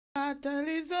battle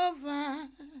is over,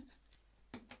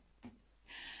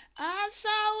 I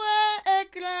shall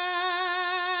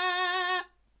éclat.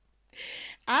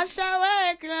 I shall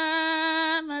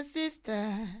éclat, my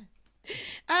sister.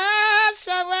 I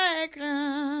shall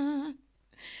éclat.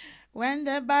 When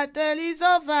the battle is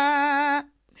over,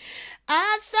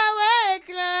 I shall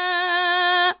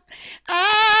éclat.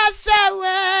 I shall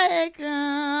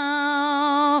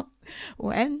éclat.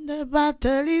 When the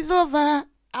battle is over,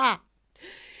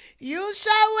 you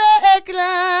shall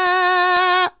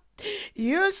éclat.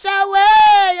 You shall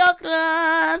wear your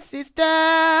crown,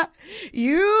 sister.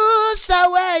 You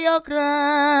shall wear your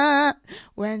crown.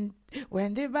 When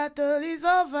the battle is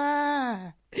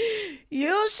over,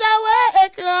 you shall wear a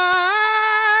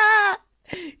crown.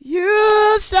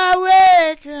 You shall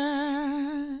wear a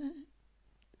crown.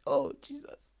 Oh,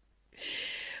 Jesus.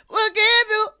 We'll give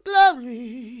you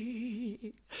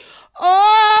glory.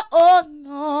 Oh,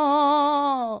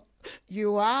 no.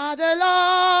 You are the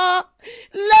Lord.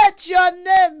 Let your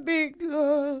name be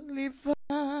glorified.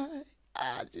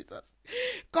 Jesus.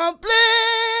 Complete.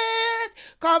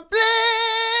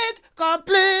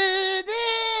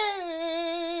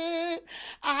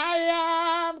 I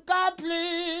am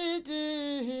complete.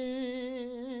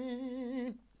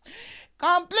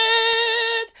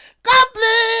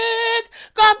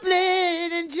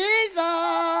 Complete in Jesus.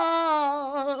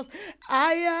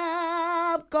 I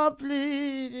am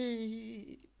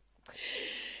complete.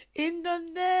 In the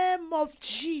name of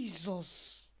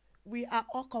Jesus, we are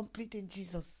all complete in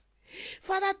Jesus.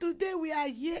 Father, today we are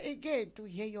here again to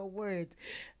hear your word.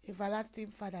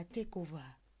 Everlasting Father, take over.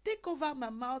 Take over my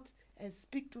mouth and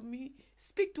speak to me.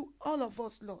 Speak to all of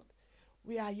us, Lord.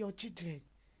 We are your children.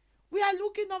 We are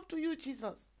looking up to you,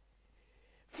 Jesus.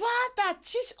 Father,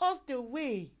 teach us the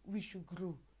way we should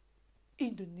grow.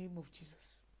 In the name of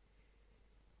Jesus.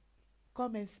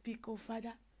 Come and speak, oh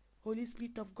Father. Holy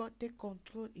Spirit of God, take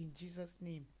control in Jesus'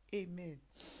 name. Amen.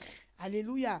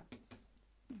 Hallelujah.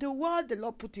 The word the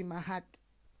Lord put in my heart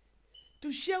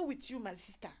to share with you, my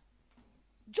sister,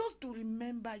 just to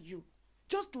remember you,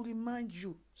 just to remind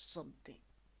you something.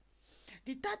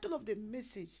 The title of the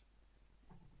message,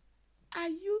 are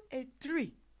you a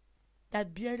tree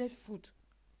that beareth fruit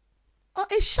or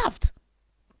a shaft?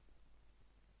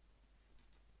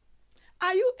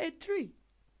 Are you a tree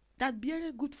that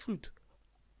beareth good fruit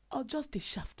or just a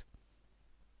shaft?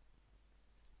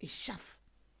 A shaft.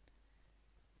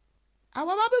 Our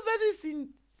Bible verse is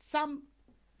in Psalm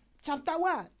chapter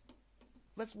 1,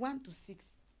 verse 1 to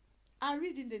 6. I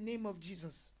read in the name of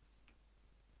Jesus.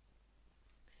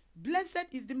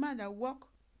 Blessed is the man that walk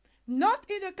not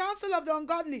in the counsel of the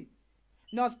ungodly,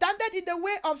 nor standeth in the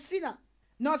way of sinner,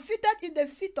 nor sitteth in the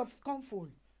seat of scornful.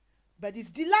 But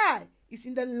his delight is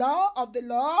in the law of the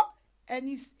Lord, and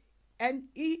his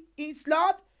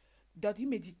Lord doth he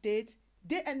meditate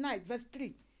day and night. Verse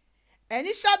 3. And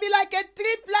it shall be like a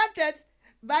tree planted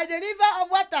by the river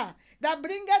of water, that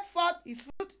bringeth forth his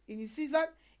fruit in his season.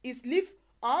 His leaf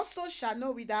also shall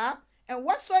not wither, and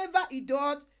whatsoever he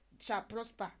doeth shall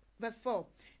prosper. Verse 4.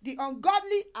 The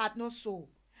ungodly are not so,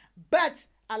 but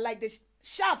are like the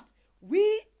shaft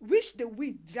which the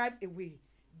wind drive away.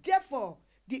 Therefore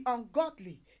the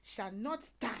ungodly shall not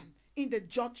stand in the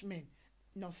judgment,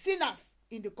 nor sinners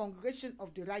in the congregation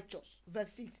of the righteous.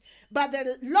 Verse 6. But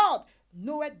the Lord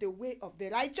knoweth the way of the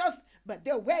righteous, but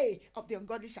the way of the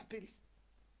ungodly shall perish.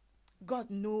 God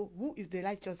know who is the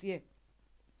righteous here.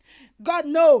 God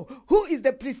know who is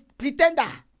the pretender.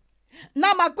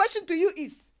 Now my question to you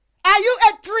is, are you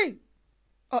a tree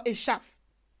or a shaft?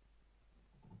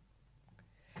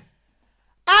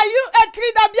 Are you a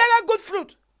tree that bears good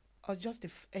fruit or just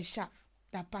a shaft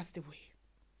that passed away?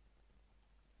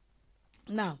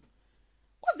 Now,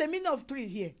 what's the meaning of tree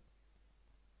here?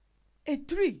 A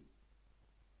tree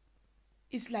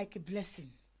is like a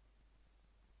blessing.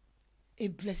 A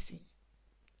blessing.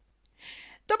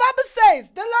 The Bible says,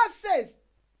 the Lord says,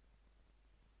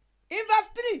 in verse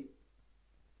 3,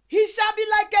 he shall be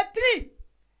like a tree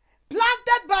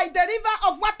planted by the river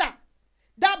of water,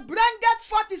 that bringeth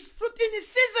forth his fruit in his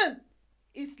season.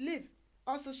 His leaf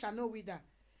also shall not wither,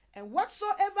 and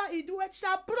whatsoever he doeth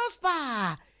shall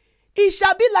prosper. He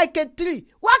shall be like a tree.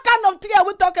 What kind of tree are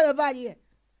we talking about here?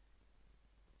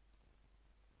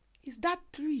 Is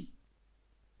that tree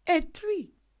a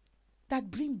tree that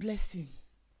brings blessing?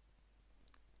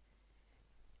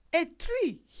 A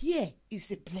tree here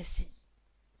is a blessing.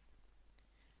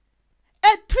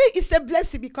 A tree is a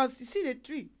blessing because you see the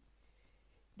tree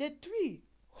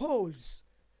holds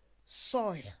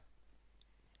soil,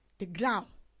 the ground.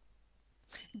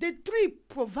 The tree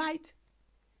provides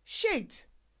shade,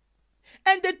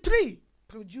 and the tree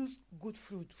produce good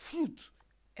fruit,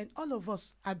 and all of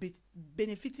us are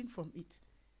benefiting from it.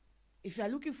 If you are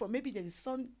looking for, maybe there is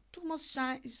too much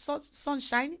sun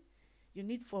shining, you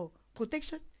need for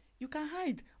protection, you can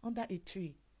hide under a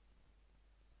tree.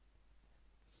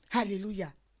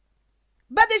 Hallelujah.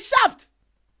 But a shaft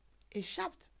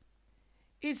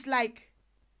is like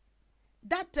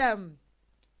that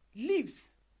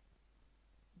leaves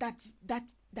that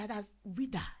has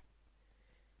withered.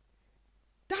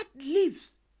 That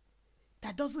leaves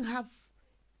that doesn't have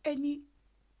any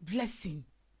blessing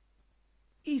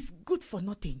is good for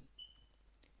nothing.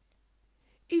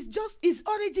 It's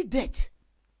already dead.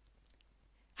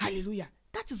 Hallelujah.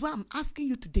 That is why I'm asking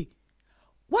you today.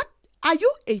 What are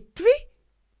you, a tree?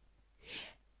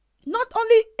 Not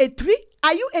only a tree,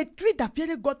 are you a tree that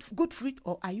bears good fruit,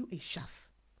 or are you a chaff?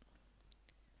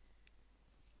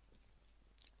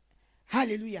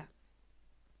 Hallelujah.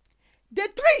 The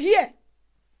tree here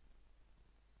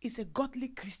is a godly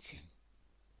Christian.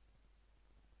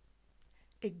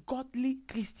 A godly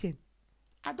Christian.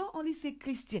 I don't only say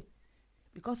Christian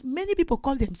because many people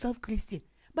call themselves Christian,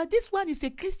 but this one is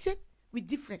a Christian with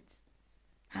difference.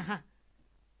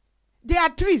 There are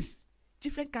trees,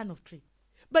 different kind of tree,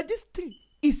 but this tree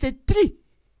is a tree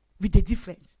with a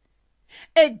difference.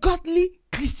 A godly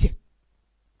Christian,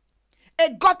 a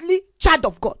godly child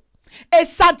of God, a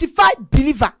sanctified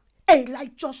believer, a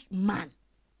righteous man.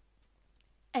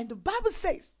 And the Bible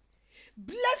says,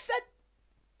 blessed,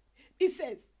 it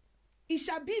says, it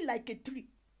shall be like a tree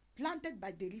planted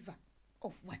by the river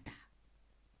of water,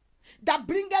 that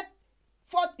bringeth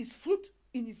forth his fruit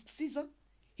in his season.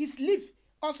 His leaf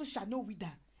also shall not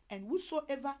wither, and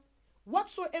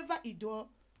whatsoever he doeth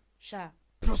shall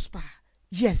prosper.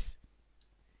 Yes,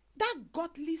 that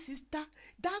godly sister,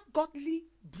 that godly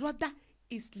brother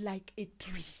is like a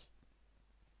tree.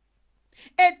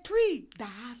 A tree that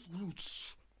has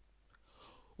roots.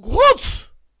 Roots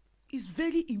is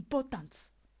very important.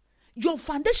 Your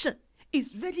foundation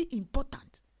is very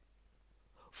important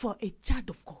for a child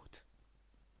of God.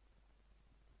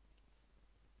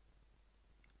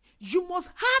 You must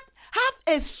have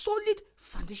a solid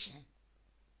foundation.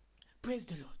 Praise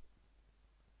the Lord.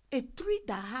 A tree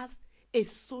that has a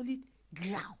solid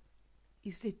ground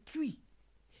is a tree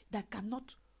that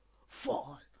cannot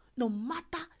fall no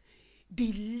matter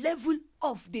the level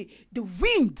of the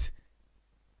wind.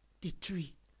 The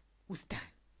tree will stand.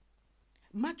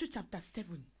 Matthew chapter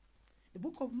 7. The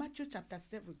book of Matthew chapter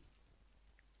 7.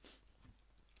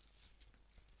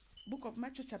 Book of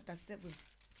Matthew chapter 7.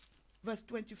 Verse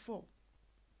 24.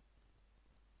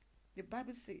 The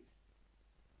Bible says,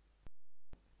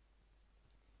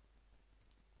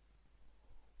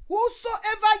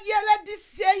 whosoever heareth this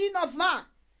saying of man,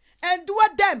 and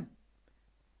doeth them,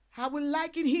 I will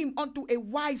liken him unto a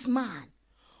wise man,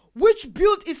 which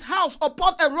built his house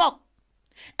upon a rock,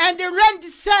 and the rain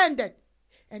descended,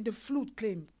 and the flood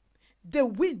came. The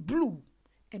wind blew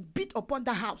and beat upon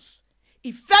the house.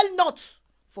 It fell not,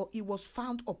 for it was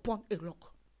found upon a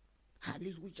rock.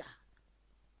 Hallelujah.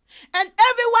 And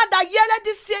everyone that heareth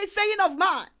this saying of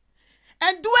man,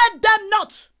 and doeth them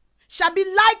not, shall be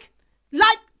like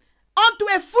unto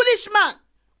a foolish man,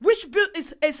 which built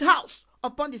his house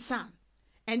upon the sand.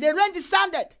 And the rain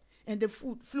descended, and the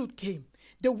flood came.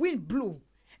 The wind blew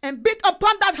and beat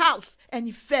upon that house, and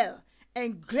it fell,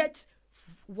 and great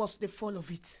was the fall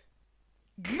of it.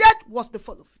 Great was the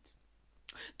fall of it.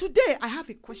 Today, I have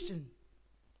a question.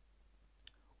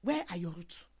 Where are your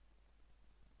roots?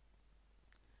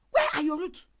 Where are your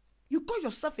roots? You call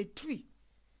yourself a tree.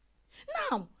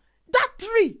 Now, that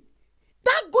tree,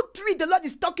 that good tree the Lord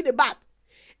is talking about,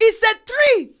 is a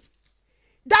tree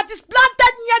that is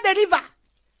planted near the river.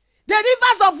 The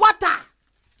rivers of water.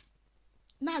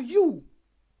 Now you,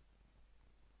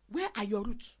 where are your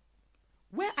roots?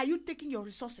 Where are you taking your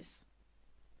resources?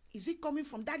 Is it coming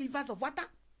from that rivers of water?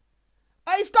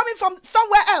 Or is it coming from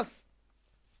somewhere else?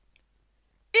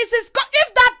 If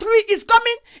that tree is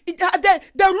coming,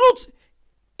 the root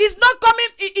is not coming,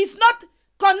 is not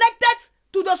connected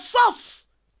to the source,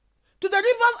 to the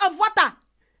river of water,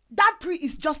 that tree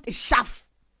is just a chaff.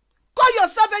 Call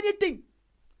yourself anything.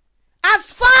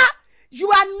 As far you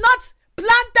are not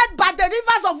planted by the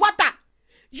rivers of water,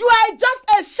 you are just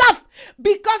a chaff,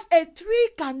 because a tree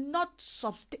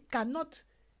cannot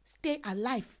stay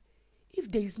alive if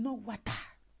there is no water.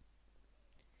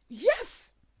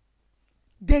 Yes,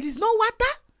 there is no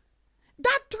water,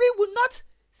 that tree will not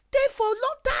stay for a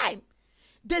long time.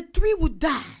 The tree will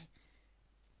die.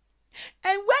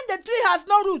 And when the tree has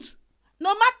no root,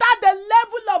 no matter the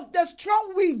level of the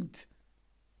strong wind,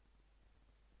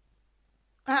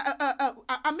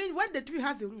 when the tree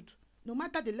has a root, No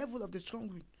matter the level of the strong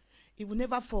root, it will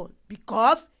never fall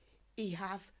because it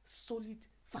has solid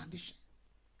foundation.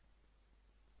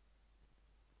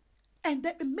 And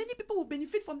many people will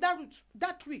benefit from that root,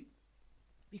 that tree,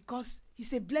 because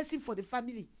it's a blessing for the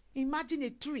family. Imagine a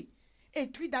tree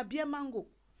that bear mango,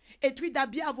 a tree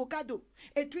that bear avocado,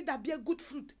 a tree that bear good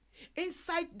fruit.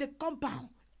 Inside the compound,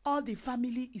 all the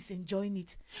family is enjoying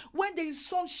it. When there is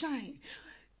sunshine,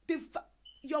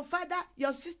 your father,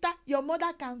 your sister, your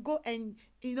mother can go and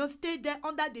stay there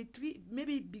under the tree,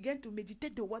 maybe begin to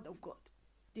meditate the word of God.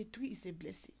 The tree is a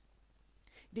blessing.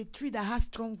 The tree that has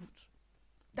strong roots,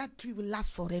 that tree will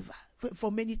last forever,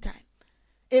 for many times.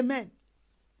 Amen.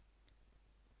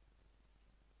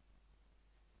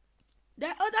 There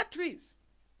are other trees.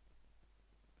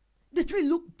 The tree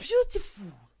look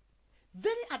beautiful,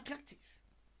 very attractive.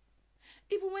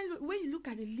 Even when you look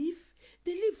at the leaf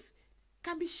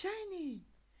can be shining.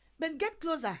 But get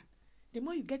closer. The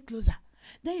more you get closer,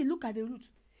 then you look at the root.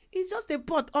 It's just a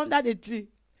pot under the tree.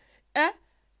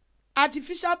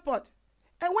 Artificial pot.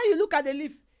 And when you look at the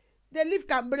leaf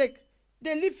can break.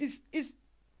 The leaf is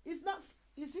not,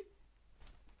 you see?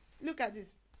 Look at this.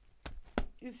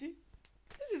 You see?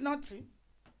 This is not tree.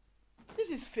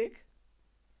 This is fake.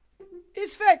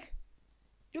 It's fake.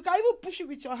 You can even push it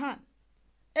with your hand.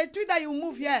 A tree that you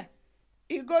move here,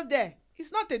 it goes there.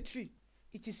 It's not a tree.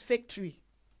 It is fake tree.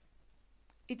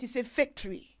 It is a fake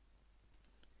tree.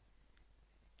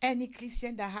 Any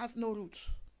Christian that has no roots,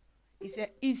 he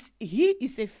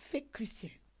is a fake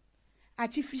Christian.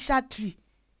 Artificial tree.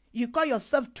 You call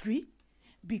yourself tree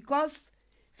because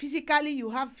physically you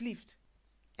have lift.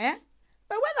 But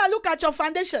when I look at your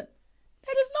foundation,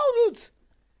 there is no root.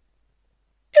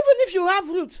 Even if you have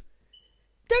root,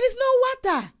 there is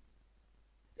no water.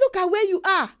 Look at where you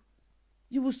are.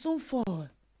 You will soon fall.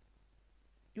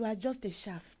 You are just a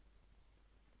chaff.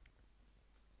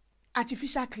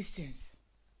 Artificial Christians.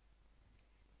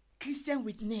 Christian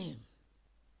with name.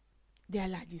 They are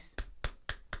like this.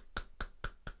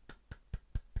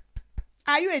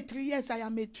 Are you a tree? Yes, I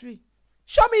am a tree.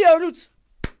 Show me your root.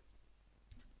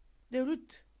 The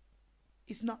root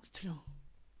is not strong.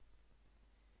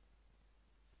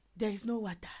 There is no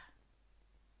water.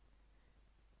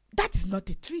 That is not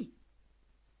a tree.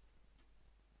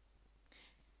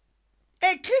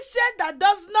 A Christian that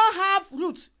does not have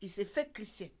roots is a fake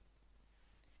Christian.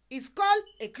 It's called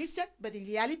a Christian, but in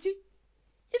reality,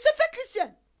 it's a fake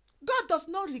Christian. God does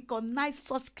not recognize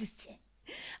such Christian.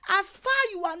 As far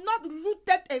you are not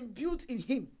rooted and built in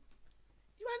him,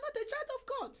 you are not a child of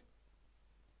God.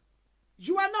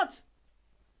 You are not.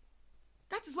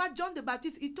 That is what John the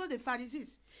Baptist, he told the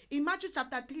Pharisees in Matthew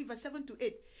chapter 3, verse 7 to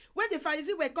 8. When the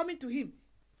Pharisees were coming to him,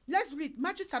 let's read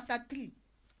Matthew chapter 3,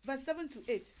 verse 7 to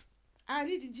 8. I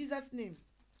read in Jesus' name.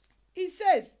 He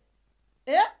says,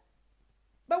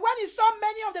 but when he saw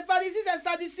many of the Pharisees and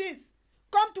Sadducees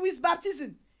come to his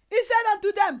baptism, he said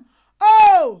unto them,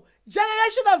 "Oh,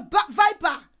 generation of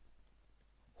viper,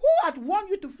 who hath warned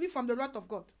you to flee from the wrath of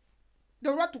God,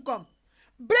 the wrath to come?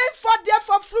 Bring forth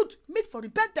therefore fruit, meet for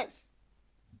repentance.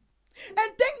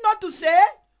 And think not to say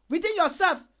within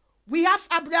yourself, we have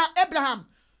Abraham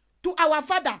to our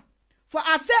father. For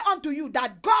I say unto you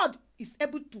that God is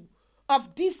able to,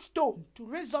 of this stone, to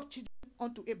raise up children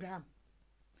unto Abraham.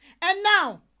 And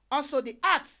now also the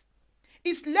axe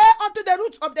is laid unto the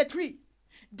roots of the tree.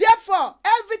 Therefore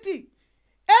every tree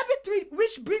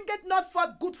which bringeth not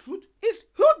forth good fruit is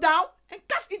hewed down and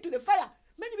cast into the fire."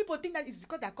 Many people think that it's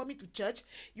because they are coming to church.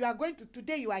 You are going to,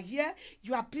 today you are here,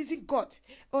 you are pleasing God.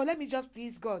 Oh, let me just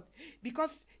please God. Because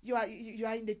you are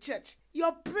in the church.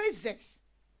 Your presence.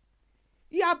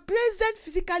 You are present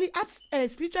physically,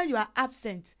 spiritually you are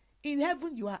absent. In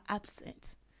heaven you are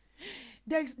absent.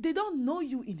 They don't know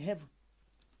you in heaven.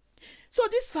 So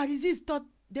these Pharisees thought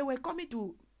they were coming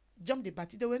to John the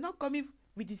Baptist. They were not coming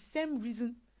with the same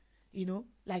reason,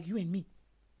 like you and me.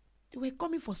 They were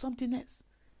coming for something else.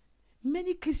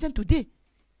 Many Christians today,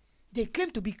 they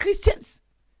claim to be Christians,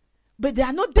 but they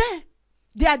are not there.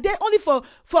 They are there only for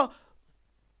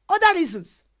other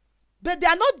reasons, but they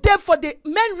are not there for the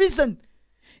main reason.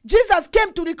 Jesus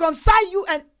came to reconcile you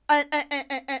and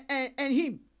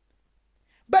him.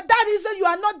 But that reason you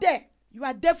are not there. You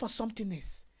are there for something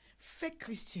else. Fake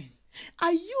Christian.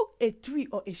 Are you a tree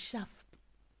or a shaft?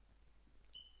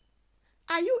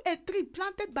 Are you a tree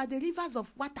planted by the rivers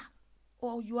of water,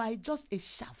 or you are just a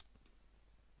shaft?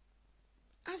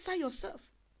 Answer yourself.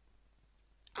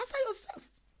 Answer yourself.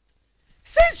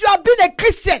 Since you have been a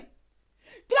Christian,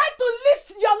 try to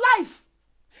list your life.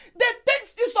 The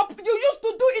things you used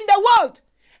to do in the world.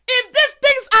 If these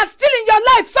things are still in your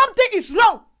life, something is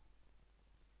wrong.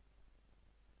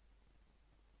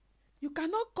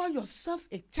 call yourself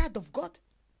a child of God?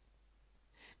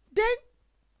 Then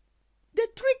the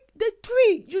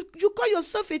tree, you call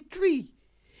yourself a tree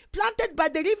planted by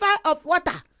the river of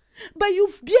water, but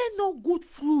you bear no good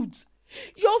fruit.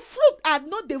 Your fruit are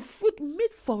not the fruit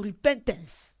made for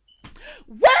repentance.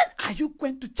 When are you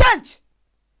going to change?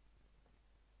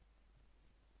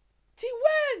 Till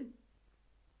when?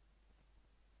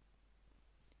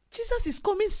 Jesus is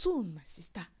coming soon, my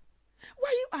sister.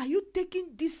 Why are you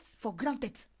taking this for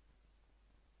granted?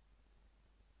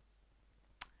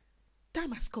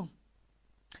 Time has come.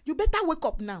 You better wake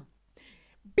up now.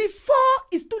 Before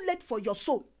it's too late for your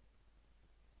soul.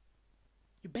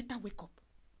 You better wake up.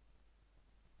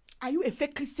 Are you a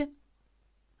fake Christian?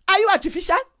 Are you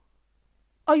artificial?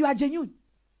 Or you are genuine?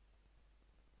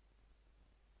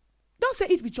 Don't say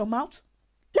it with your mouth.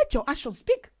 Let your actions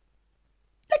speak.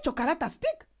 Let your character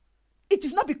speak. It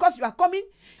is not because you are coming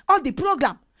on the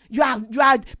program, you are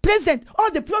present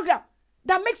on the program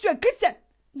that makes you a Christian.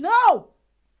 No.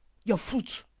 Your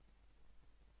fruit,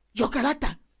 your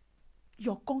character,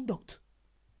 your conduct.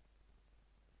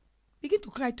 Begin to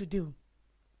cry today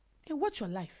and watch your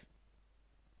life.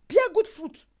 Bear good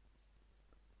fruit.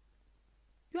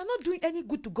 You are not doing any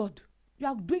good to God. You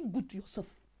are doing good to yourself.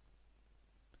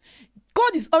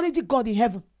 God is already God in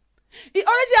heaven. He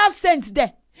already has saints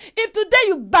there. If today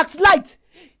you backslide,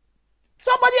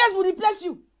 somebody else will replace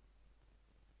you.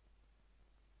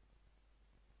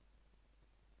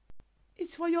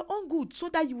 It's for your own good, so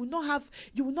that you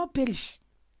will not perish.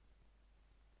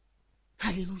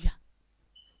 Hallelujah.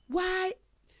 Why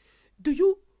do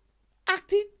you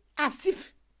acting as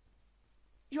if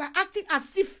you are acting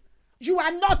as if you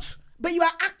are not, but you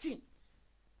are acting?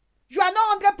 You are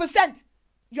not 100%.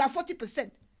 You are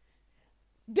 40%.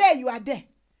 There you are there.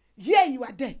 Here you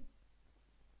are there.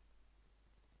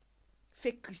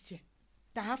 Fake Christian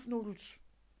that have no roots.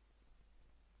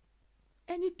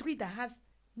 Any tree that has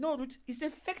no root is a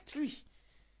fake tree.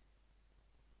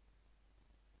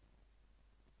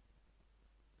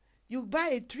 You buy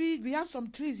a tree. We have some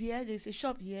trees here. There's a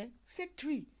shop here. Fake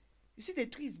tree. You see the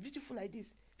tree is beautiful like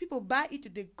this. People buy it to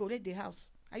decorate the house.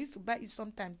 I used to buy it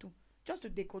sometime too. Just to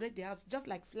decorate the house. Just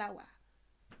like flower.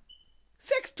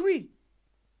 Fake tree.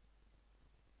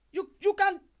 You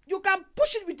can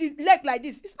push it with the leg like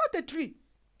this. It's not a tree.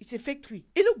 It's a fake tree.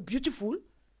 It looks beautiful.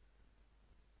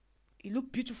 It looks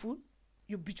beautiful.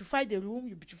 You beautify the room.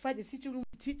 You beautify the sitting room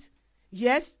with it.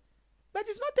 Yes. But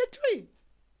it's not a tree.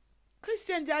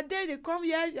 Christians, they are there. They come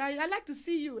here. I like to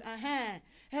see you.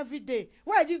 Every day.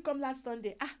 Why didn't you come last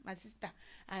Sunday? My sister.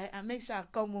 I make sure I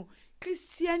come home.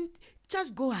 Christian,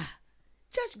 church goer.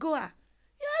 Church goer.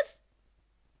 Yes.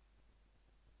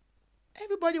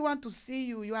 Everybody want to see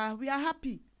you. We are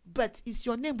happy. But is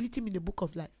your name written in the book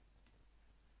of life?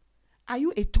 Are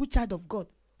you a true child of God?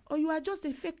 Or you are just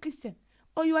a fake Christian?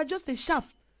 Or you are just a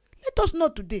Chaff? Let us know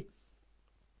today.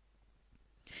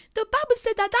 The Bible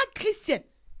said that Christian,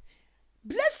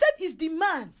 blessed is the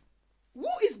man who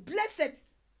is blessed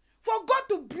for God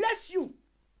to bless you.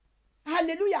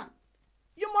 Hallelujah.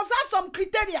 You must have some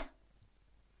criteria.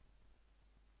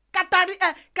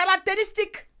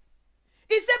 Characteristic.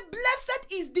 He said, blessed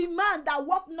is the man that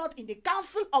walk not in the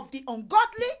counsel of the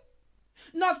ungodly,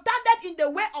 nor standeth in the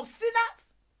way of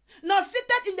sinners, nor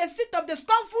sitteth in the seat of the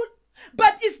scornful,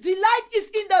 but his delight is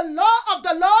in the law of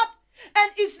the Lord,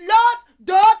 and his Lord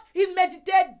doth he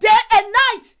meditate day and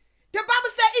night. The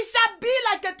Bible says it shall be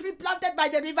like a tree planted by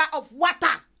the river of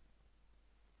water.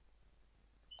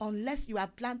 Unless you are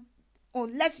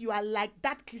like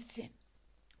that Christian,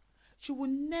 you will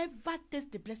never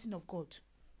taste the blessing of God.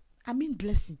 I mean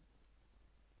blessing.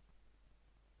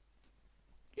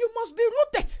 You must be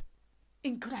rooted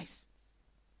in Christ.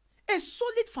 A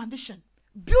solid foundation.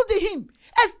 Building him.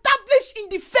 Established in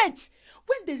the faith.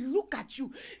 When they look at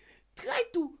you, try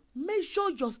to measure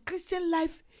your Christian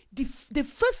life the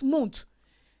first month.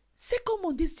 Second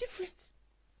month is different.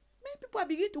 Many people are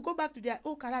beginning to go back to their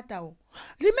old character.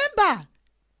 Remember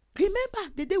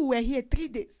the day we were here 3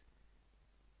 days.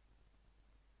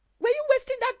 Were you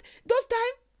wasting those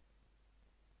time?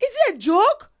 Is it a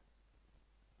joke?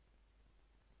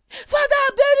 Father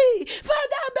Berry,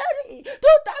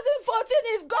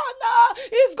 2014 is gone now.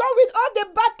 He's gone with all the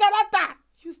bad character.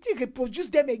 You still reproduce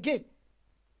them again.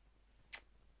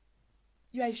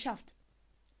 You are a shaft.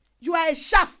 You are a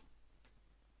shaft.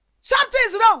 Something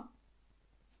is wrong.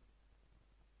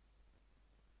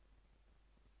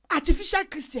 Artificial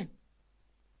Christian.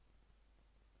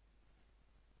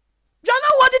 You are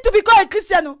not worthy to be called a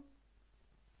Christian. No?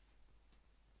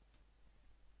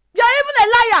 You are even a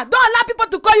liar. Don't allow people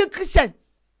to call you Christian.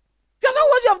 You are not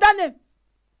worthy of that name.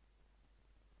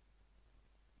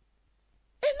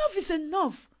 Enough is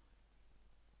enough.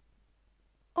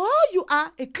 Or you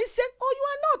are a Christian or you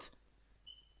are not.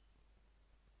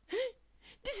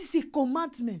 This is a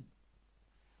commandment.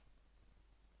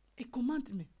 A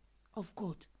commandment of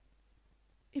God.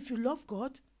 If you love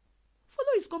God, follow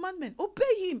his commandment.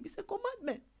 Obey him. It's a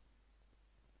commandment.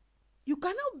 You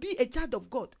cannot be a child of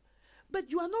God,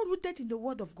 but you are not rooted in the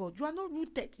word of God. You are not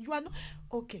rooted. You are not.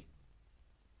 Okay.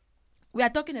 We are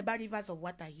talking about rivers of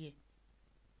water here.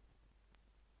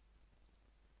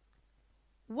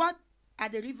 What are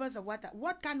the rivers of water?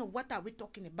 What kind of water are we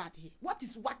talking about here? What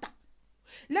is water?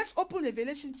 Let's open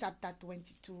Revelation chapter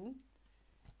 22,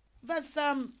 verse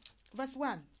 1.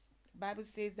 The Bible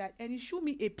says that, and he showed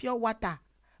me a pure water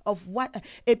of water,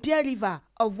 a pure river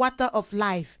of water of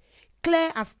life,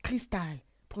 clear as crystal,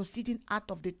 proceeding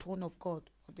out of the throne of God.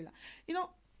 You know,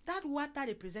 that water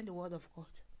represents the word of God.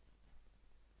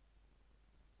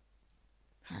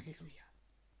 Hallelujah.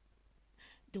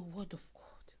 The word of God.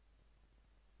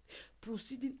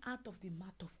 Proceeding out of the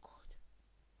mouth of God.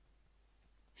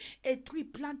 A tree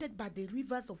planted by the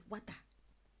rivers of water.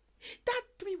 That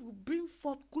tree will bring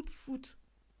forth good fruit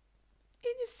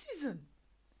in its season.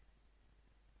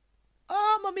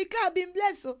 Oh, Mommy Claire, I've been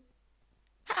blessed. Oh.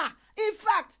 Ha! In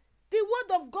fact, the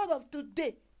word of God of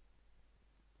today,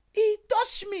 he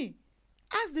touched me.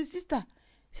 Ask the sister,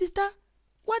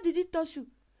 what did he touch you?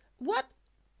 What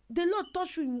the Lord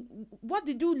touched you? What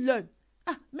did you learn?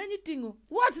 Many things. Oh.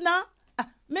 What now?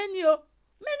 Many. Oh.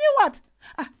 Many what?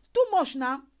 Too much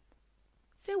now.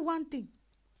 Say one thing.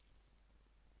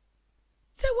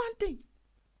 Say one thing.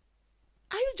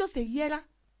 Are you just a hearer?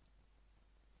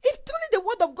 If truly the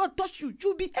word of God touched you,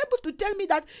 you'll be able to tell me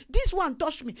that this one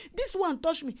touched me, this one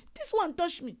touched me, this one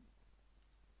touched me.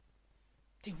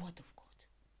 The word of God.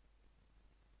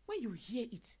 When you hear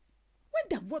it, when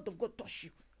the word of God touches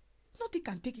you, nothing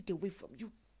can take it away from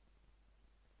you.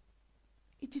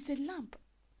 It is a lamp.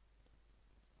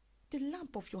 The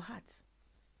lamp of your heart.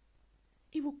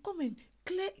 It will come and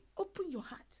open your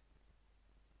heart.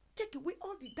 Take away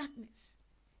all the darkness.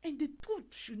 And the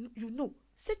truth, you know,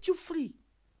 set you free.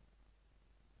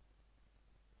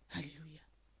 Hallelujah.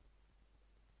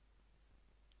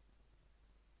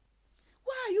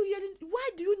 Why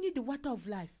do you need the water of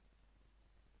life?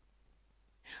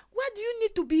 Why do you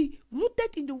need to be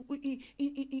rooted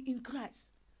in Christ?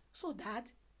 So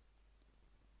that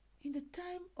in the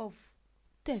time of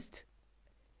test,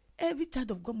 every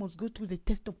child of God must go through the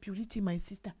test of purity, my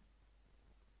sister.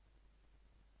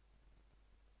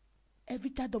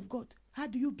 Every child of God. How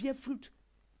do you bear fruit?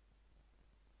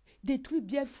 The tree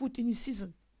bear fruit in its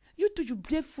season. You too, you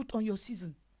bear fruit on your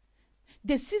season.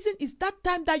 The season is that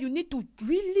time that you need to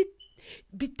really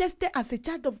be tested as a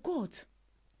child of God.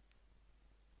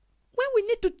 When we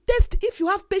need to test if you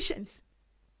have patience,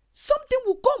 something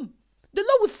will come. The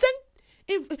Lord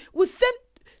will send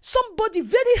somebody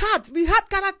very hard, with hard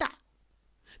character,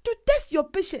 to test your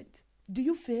patience. Do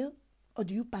you fail or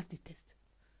do you pass the test?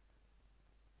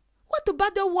 What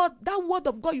about that word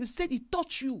of God you said it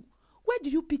touched you? Where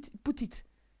did you put it?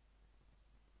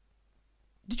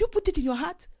 Did you put it in your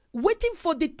heart? Waiting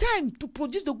for the time to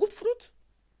produce the good fruit?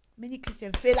 Many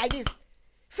Christians fail like this.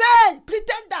 Fail!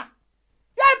 Pretender!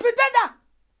 You are a pretender!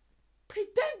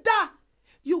 Pretender!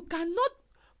 You cannot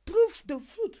prove the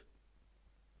fruit.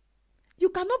 You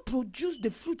cannot produce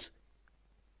the fruit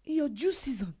in your due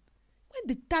season.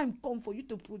 When the time comes for you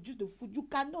to produce the fruit, you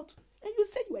cannot. And you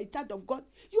say you are a child of God.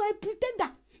 You are a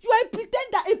pretender. You are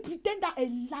a pretender, a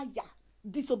liar,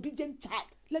 disobedient child.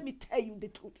 Let me tell you the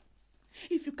truth.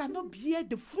 If you cannot bear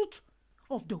the fruit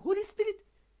of the Holy Spirit,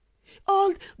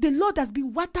 all the Lord has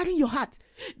been watering your heart.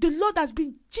 The Lord has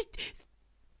been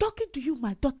talking to you,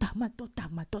 my daughter, my daughter,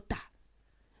 my daughter.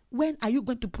 When are you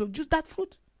going to produce that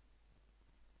fruit?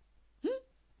 When?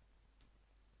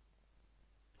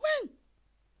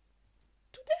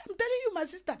 Today I'm telling you, my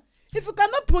sister, if you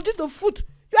cannot produce the fruit,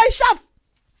 you are a chaff.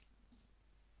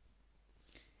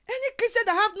 Any Christian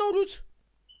that have no root,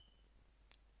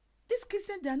 these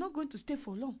Christians, they are not going to stay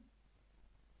for long.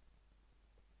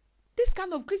 This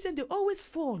kind of Christian, they always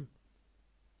fall.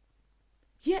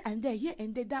 Here and there,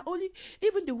 that only,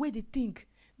 even the way they think,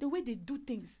 the way they do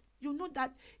things, you know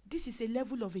that this is a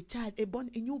level of a child, a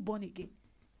newborn again.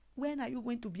 When are you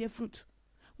going to bear fruit?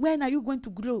 When are you going to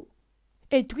grow?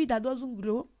 A tree that doesn't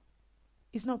grow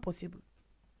is not possible.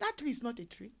 That tree is not a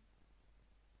tree.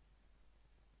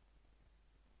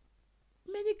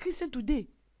 Many Christians today,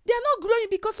 they are not growing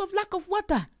because of lack of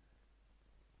water.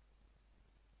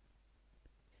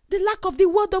 The lack of the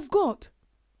word of God.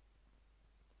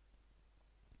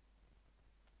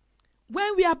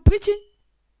 When we are preaching,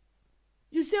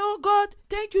 you say, oh God,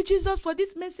 thank you, Jesus, for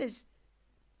this message.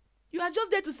 You are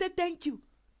just there to say thank you.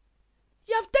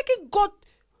 You have taken God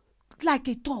like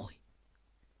a toy.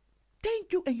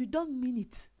 Thank you, and you don't mean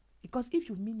it. Because if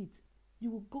you mean it, you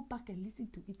will go back and listen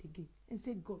to it again and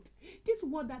say, God, this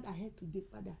word that I heard today,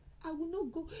 Father, I will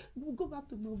not go back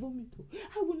to my vomit.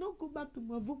 I will not go back to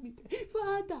my vomit.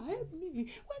 Father, help me.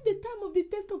 When the time of the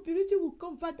test of purity will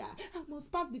come, Father, I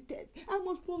must pass the test. I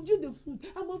must produce the fruit.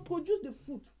 I must produce the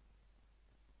fruit.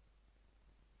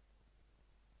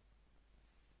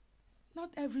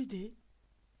 Not every day.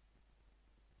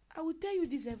 I will tell you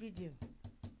this every day.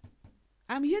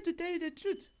 I'm here to tell you the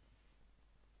truth.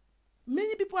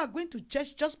 Many people are going to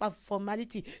church just by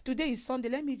formality. Today is Sunday.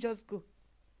 Let me just go.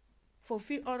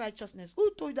 Fulfill all righteousness.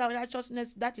 Who told you that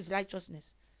righteousness? That is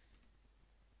righteousness.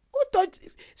 Who told?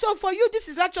 So for you, this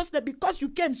is righteousness because you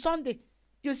came Sunday.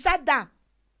 You sat down.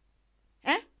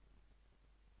 Eh?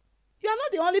 You are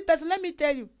not the only person. Let me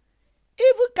tell you.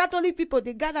 Even Catholic people,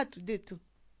 they gather today too.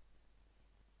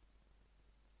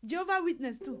 Jehovah's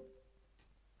Witness too.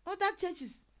 Other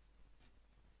churches.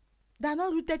 They are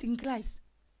not rooted in Christ.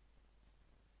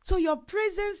 So your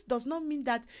presence does not mean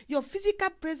that your physical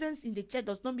presence in the church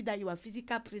does not mean that you are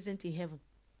physically present in heaven.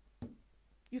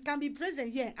 You can be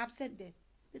present here, absent there.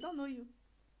 They don't know you.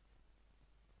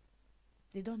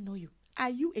 They don't know you. Are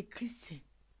you a Christian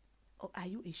or are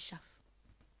you a Chaff?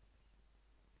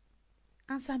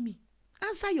 Answer me.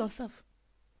 Answer yourself.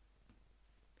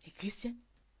 A Christian?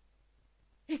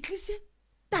 A Christian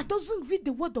that doesn't read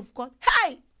the word of God?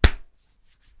 Hey!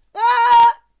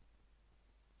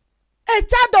 A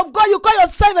child of God, you call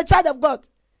yourself a child of God.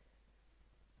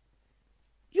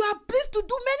 You are pleased to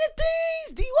do many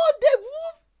things the whole day,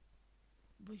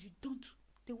 but you don't.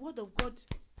 The word of God,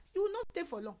 you will not stay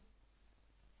for long.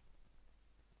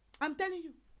 I'm telling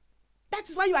you. That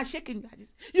is why you are shaking like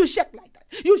this. You shake like that.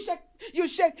 You shake. You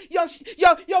shake.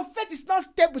 Your faith is not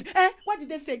stable. What did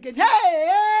they say again?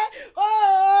 Hey,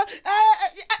 let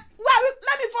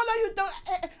me follow you.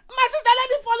 My sister, let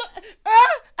me follow.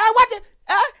 What?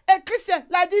 A Christian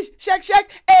like this, shake.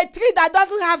 A tree that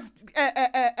doesn't have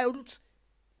a root.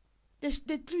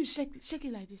 The tree is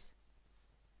shaking like this.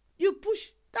 You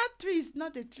push. That tree is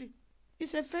not a tree.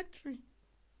 It's a fake tree.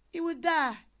 It will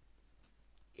die.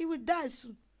 It will die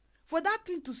soon. For that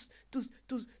thing to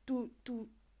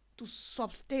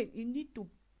sustain, you need to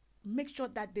make sure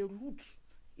that the root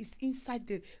is inside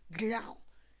the ground,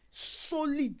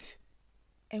 solid,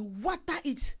 and water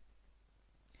it.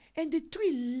 And the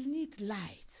tree needs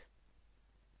light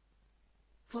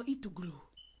for it to grow.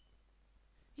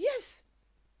 Yes,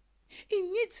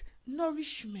 it needs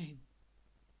nourishment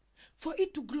for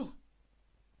it to grow.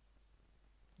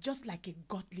 Just like a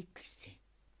godly Christian.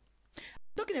 I'm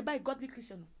talking about a godly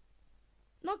Christian.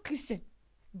 Not Christian,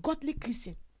 godly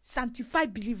Christian,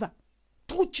 sanctified believer,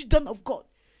 true children of God,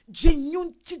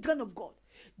 genuine children of God.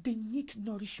 They need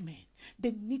nourishment.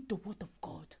 They need the word of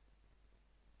God.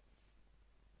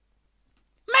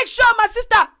 Make sure, my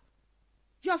sister,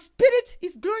 your spirit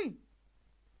is growing.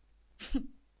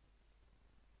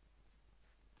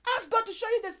 Ask God to show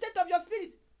you the state of your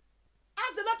spirit.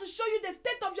 Ask the Lord to show you the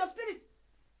state of your spirit.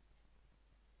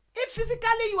 If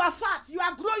physically you are fat, you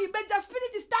are growing, but your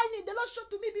spirit is tiny. The Lord showed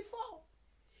to me before.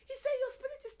 He said your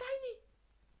spirit is tiny.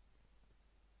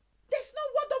 There's no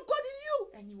word of God in you.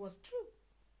 And it was true.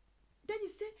 Then he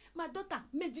said, my daughter,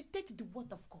 meditate the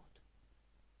word of God.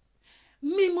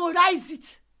 Memorize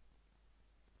it.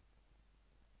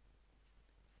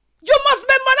 You must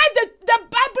memorize the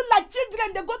Bible like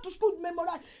children. They go to school,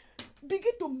 memorize.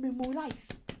 Begin to memorize.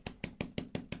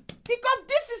 Because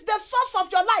this is the source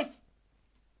of your life.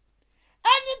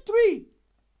 Any tree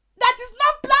that is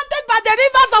not planted by the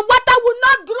rivers of water will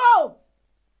not grow.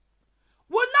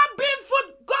 Will not bring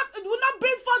fruit. God will not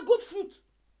bring forth good fruit.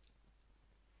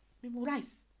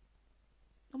 Memorize.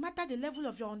 No matter the level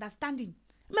of your understanding.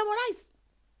 Memorize.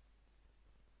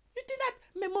 You think that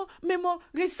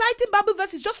reciting Bible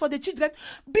verses just for the children?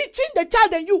 Between the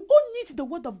child and you, who needs the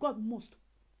word of God most?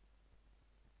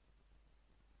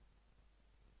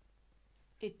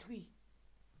 A tree.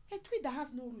 A tree that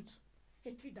has no root.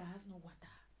 A tree that has no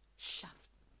water. Chaff.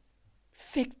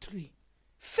 Fake tree.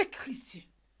 Fake Christian.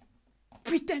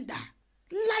 Pretender.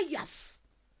 Liars.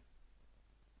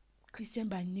 Christian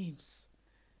by names.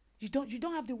 You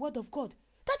don't have the word of God.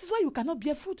 That is why you cannot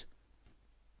bear fruit.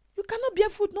 You cannot bear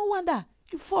fruit. No wonder.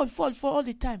 You fall for all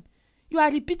the time. You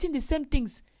are repeating the same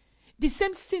things. The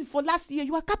same sin for last year.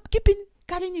 You are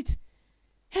carrying it.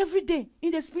 Every day.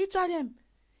 In the spiritual realm.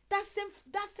 That same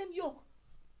yoke.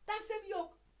 That same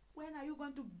yoke. When are you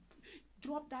going to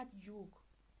drop that yoke?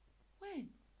 When?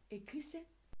 A Christian?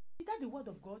 Is that the word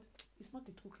of God? It's not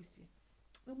a true Christian.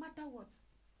 No matter what.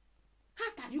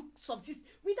 How can you subsist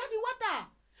without the water?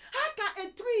 How can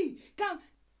a tree can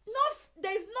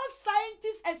there is no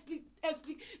scientist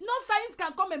no science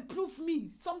can come and prove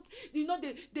me some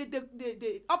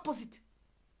the opposite.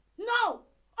 No,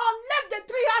 unless the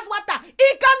tree has water,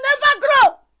 it can never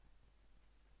grow.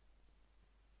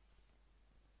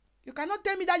 You cannot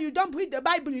tell me that you don't read the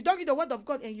Bible, you don't read the word of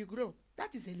God, and you grow.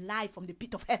 That is a lie from the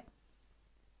pit of hell.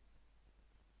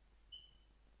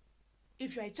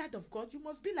 If you are a child of God, you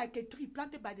must be like a tree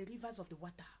planted by the rivers of the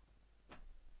water.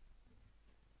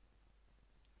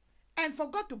 And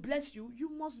for God to bless you, you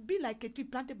must be like a tree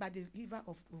planted by the river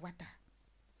of water.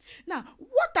 Now,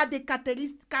 what are the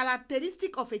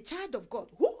characteristics of a child of God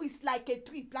who is like a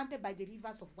tree planted by the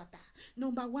rivers of water?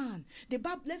 Number one, the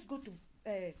Bible. Let's go to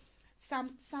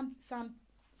Psalm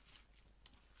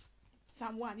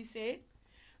 1. He said,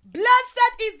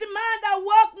 "Blessed is the man that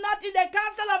walk not in the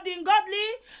counsel of the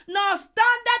ungodly, nor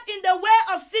standeth in the way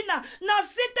of sinner, nor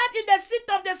sitteth in the seat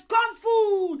of the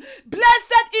scornful.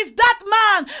 Blessed is that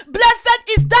man. Blessed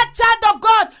is that child of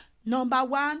God." Number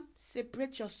one,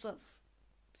 separate yourself.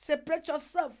 Separate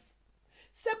yourself.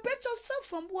 Separate yourself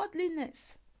from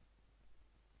worldliness.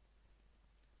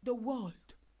 The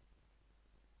world.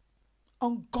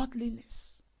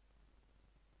 Ungodliness.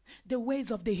 The ways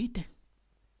of the heathen.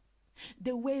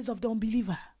 The ways of the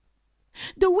unbeliever.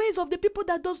 The ways of the people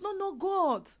that does not know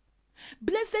God.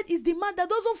 Blessed is the man that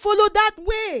doesn't follow that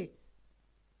way.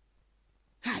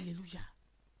 Hallelujah.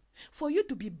 For you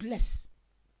to be blessed.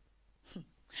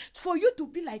 For you to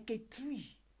be like a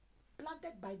tree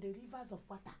planted by the rivers of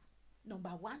water. Number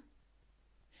one,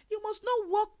 you must not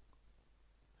walk.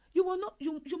 You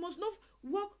must not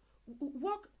walk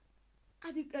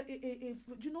at the,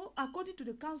 according to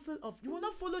the counsel of. You will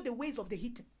not follow the ways of the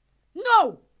heathen.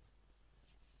 No.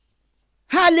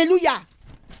 Hallelujah.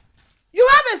 You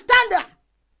have a standard.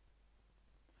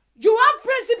 You have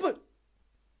principle.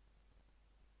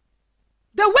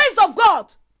 The ways of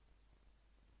God.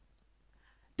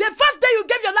 The first day you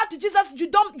gave your life to Jesus, you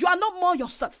are not more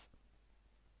yourself.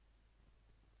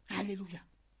 Hallelujah.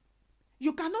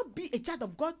 You cannot be a child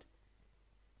of God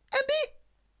and be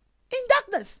in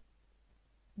darkness.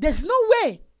 There's no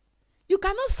way. You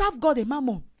cannot serve God a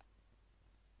mammon.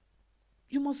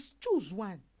 You must choose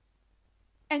one.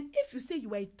 And if you say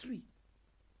you are a tree,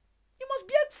 you must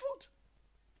bear fruit.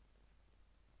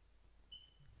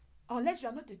 Unless you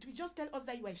are not a tree, just tell us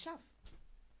that you are a chaff.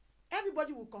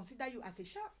 Everybody will consider you as a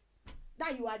chaff.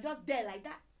 That you are just there like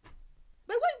that.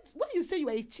 But when you say you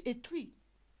are a tree,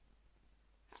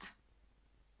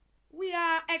 we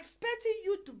are expecting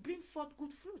you to bring forth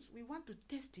good fruits. We want to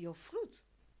test your fruit,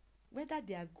 whether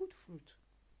they are good fruit.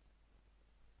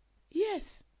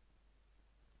 Yes.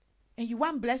 And you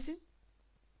want blessing?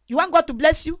 You want God to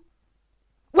bless you?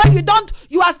 When you don't,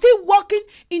 you are still walking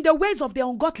in the ways of the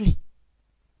ungodly.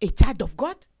 A child of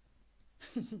God?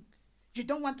 You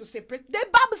don't want to separate. The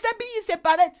Bible says be ye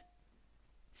separate.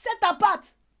 Set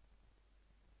apart.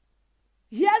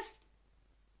 Yes?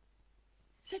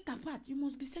 Set apart. You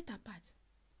must be set apart.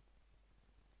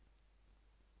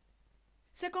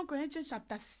 2 Corinthians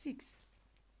chapter 6,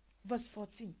 verse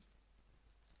 14.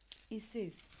 It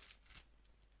says,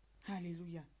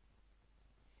 hallelujah.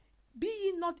 Be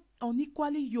ye not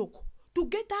unequally yoked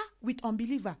together with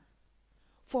unbeliever.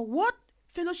 For what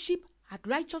fellowship hath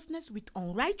righteousness with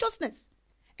unrighteousness?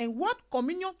 And what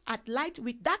communion hath light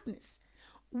with darkness?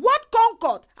 What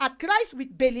concord hath Christ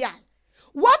with Belial?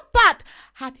 What part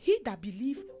hath he that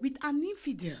believed with an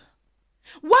infidel?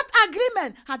 What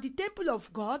agreement hath the temple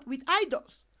of God with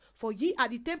idols? For ye are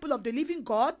the temple of the living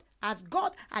God, as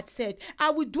God had said,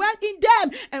 I will dwell in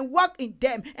them and walk in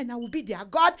them, and I will be their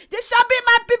God. They shall be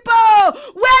my people.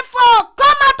 Wherefore,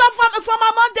 come out from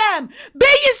among them. Be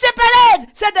ye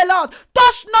separate, said the Lord.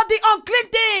 Touch not the unclean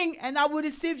thing, and I will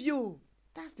receive you.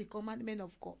 That's the commandment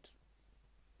of God.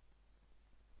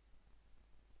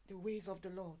 The ways of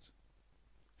the Lord.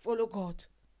 Follow God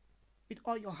with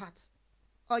all your heart,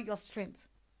 all your strength,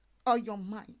 all your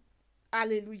mind.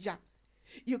 Hallelujah.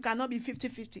 You cannot be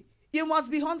 50-50. You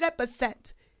must be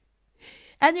 100%.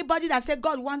 Anybody that said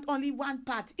God wants only one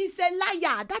part is a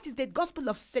liar. That is the gospel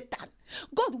of Satan.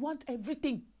 God wants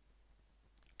everything.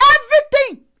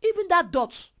 Everything. Even that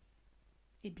dot.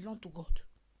 It belongs to God.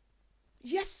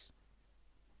 Yes.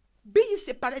 Be ye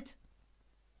separate.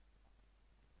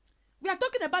 We are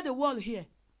talking about the world here.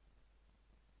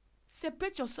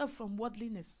 Separate yourself from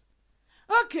worldliness.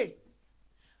 Okay.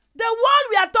 The world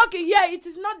we are talking here, it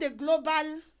is not the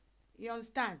global, you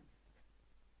understand?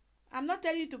 I'm not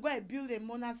telling you to go and build a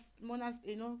mosque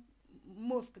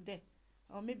there,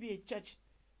 or maybe a church.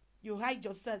 You hide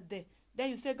yourself there.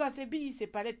 Then you say, God say, be ye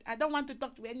separate. I don't want to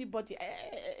talk to anybody.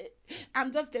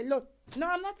 I'm just alone. No,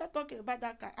 I'm not talking about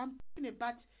that guy. I'm talking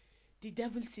about the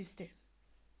devil system.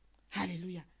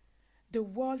 Hallelujah. The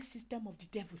world system of the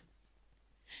devil.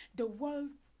 The world,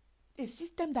 a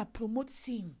system that promotes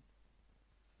sin.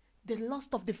 The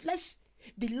lust of the flesh,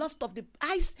 the lust of the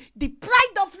eyes, the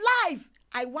pride of life.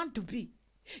 I want to be.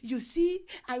 You see,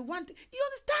 I want, you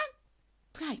understand?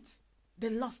 Pride, the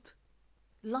lust,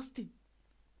 lusting.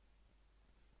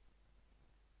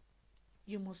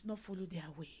 You must not follow their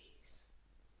ways.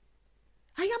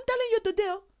 I am telling you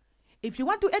today, if you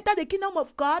want to enter the kingdom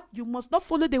of God, you must not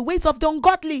follow the ways of the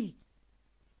ungodly.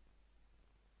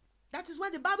 That is why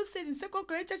the Bible says in 2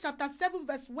 Corinthians chapter 7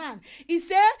 verse 1. It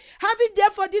says, having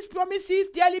therefore these promises,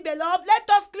 dearly beloved, let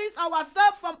us cleanse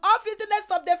ourselves from all filthiness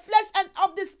of the flesh and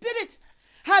of the spirit.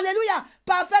 Hallelujah.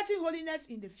 Perfecting holiness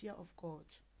in the fear of God.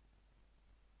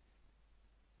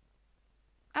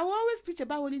 I will always preach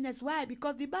about holiness. Why?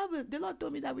 Because the Bible, the Lord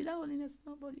told me that without holiness,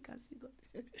 nobody can see God.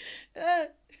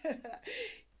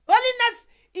 Holiness,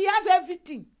 He has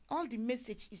everything. All the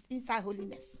message is inside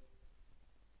holiness.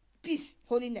 Peace,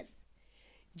 holiness.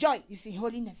 Joy is in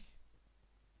holiness.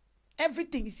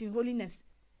 Everything is in holiness.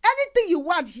 Anything you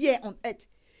want here on earth,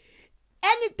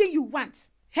 anything you want,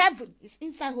 heaven is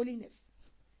inside holiness.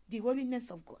 The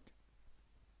holiness of God.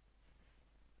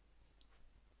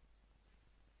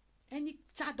 Any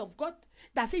child of God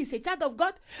that says he's a child of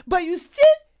God, but you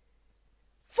still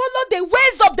follow the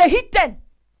ways of the heathen.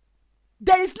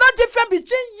 There is no difference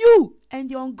between you and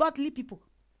the ungodly people.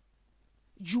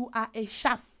 You are a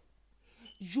chaff.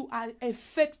 You are a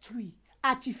fake tree,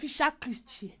 artificial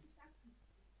Christian.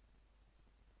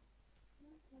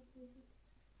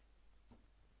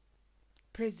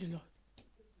 Praise the Lord.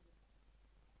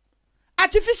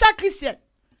 Artificial Christian.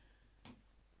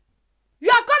 You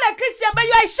are called a Christian, but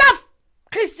you are a chaff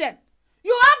Christian.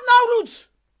 You have no roots.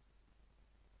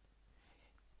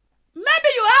 Maybe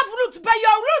you have roots, but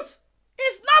your roots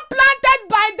is not planted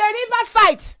by the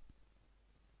riverside.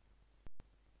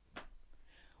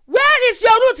 Where is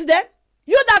your root then?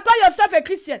 You that call yourself a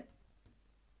Christian.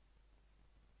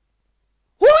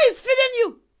 Who is feeding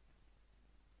you?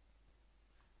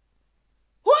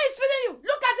 Who is feeding you?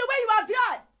 Look at the way you are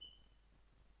dry.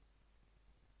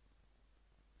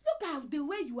 Look at the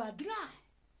way you are dry.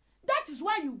 That is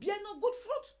why you bear no good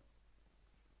fruit.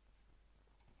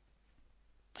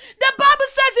 The Bible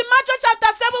says in Matthew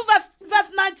chapter 7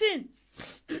 verse 19.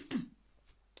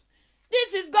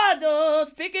 This is God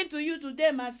speaking to you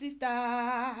today, my sister.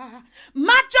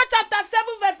 Matthew chapter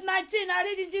 7 verse 19. I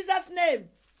read in Jesus' name.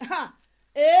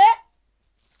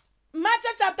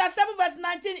 Matthew chapter 7 verse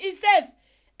 19. It says,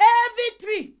 every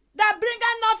tree that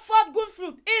bringeth not forth good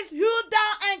fruit is hewed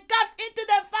down and cast into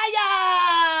the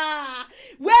fire.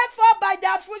 Wherefore by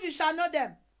their fruit you shall know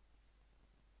them.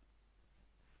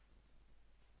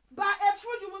 By a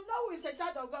fruit you will know who is a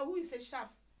child of God, who is a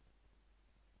chaff.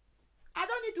 I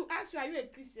don't need to ask you, are you a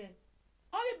Christian?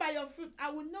 Only by your fruit, I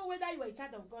will know whether you are a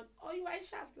child of God or you are a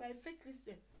chaff, you are a fake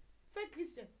Christian. Fake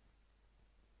Christian.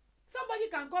 Somebody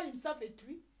can call himself a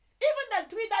tree. Even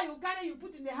the tree that you carry, you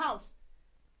put in the house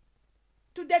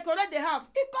to decorate the house.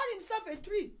 He called himself a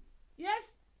tree.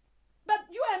 Yes? But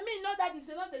you and me know that it's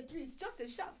not a tree, it's just a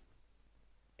chaff.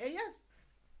 Yes?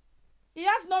 He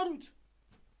has no root.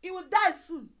 He will die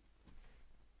soon.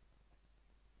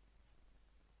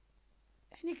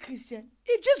 Any Christian,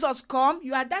 if Jesus come,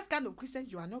 you are that kind of Christian,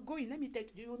 you are not going. Let me tell you,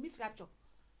 you will miss rapture.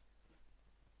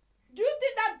 Do you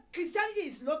think that Christianity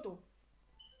is lotto?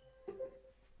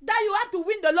 That you have to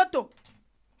win the lotto?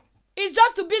 It's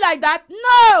just to be like that?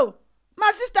 No!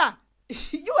 My sister,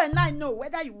 you and I know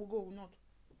whether you will go or not.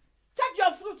 Check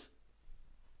your fruit.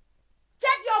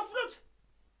 Check your fruit.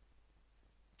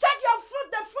 Check your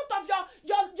fruit, the fruit of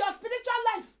your spiritual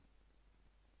life.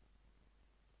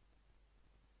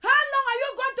 How long are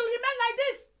you going to remain like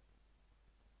this?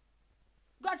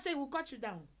 God said He will cut you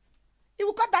down. He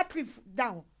will cut that tree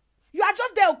down. You are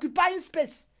just there occupying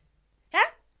space. Eh?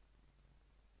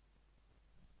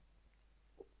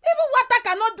 Even water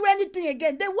cannot do anything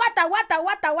again. The water,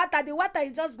 the water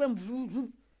is just going.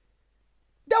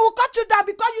 They will cut you down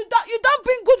because you don't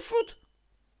bring good fruit.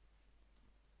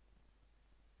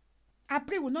 I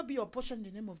pray it will not be your portion in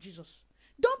the name of Jesus.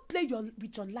 Don't play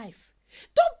with your life.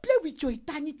 Don't play with your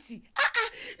eternity.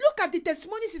 Look at the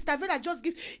testimony Sister Vera just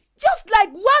gave. Just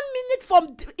like 1 minute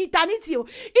from eternity.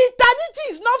 Eternity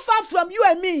is not far from you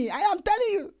and me. I am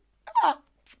telling you.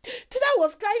 Today I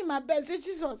was crying my bed. Say,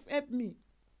 Jesus, help me.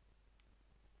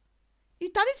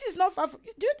 Eternity is not far from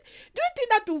you. Do you think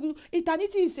that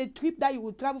eternity is a trip that you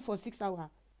will travel for 6 hours?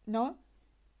 No.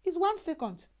 It's 1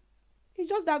 second. It's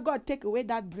just that God take away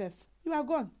that breath. You are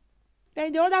gone. Then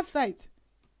in the other side,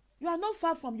 you are not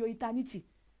far from your eternity.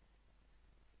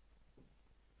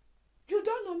 You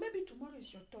don't know. Maybe tomorrow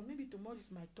is your turn. Maybe tomorrow is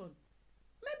my turn.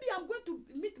 Maybe I'm going to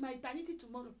meet my eternity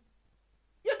tomorrow.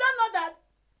 You don't know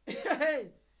that.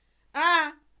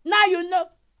 Now you know.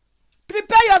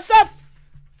 Prepare yourself.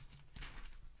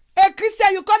 A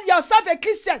Christian, you call yourself a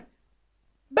Christian.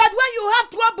 But when you have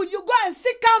trouble, you go and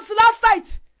seek counsel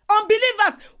outside.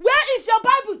 Unbelievers, where is your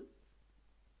Bible?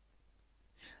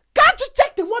 Can't you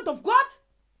check the word of God?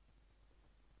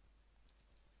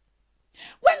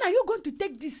 When are you going to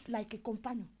take this like a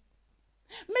companion?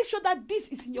 Make sure that this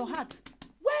is in your heart.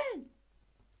 When?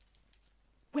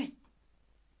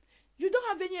 You don't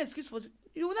have any excuse for it.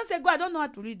 You will not say, God, I don't know how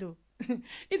to read though.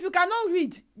 If you cannot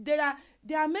read, there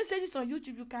are messages on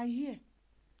YouTube you can hear.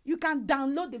 You can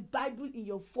download the Bible in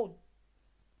your phone.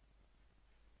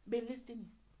 Be listening.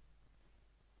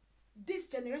 This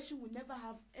generation will never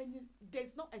have any,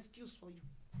 there's no excuse for you.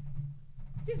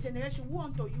 This generation, woe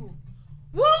unto you.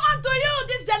 Woe unto you,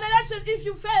 this generation, if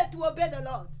you fail to obey the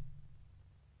Lord.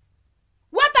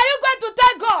 What are you going to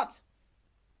tell God?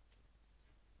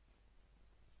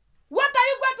 What are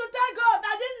you going to tell God?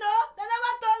 I didn't know. They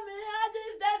never told me how this.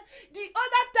 The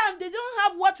other time, they don't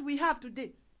have what we have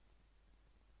today.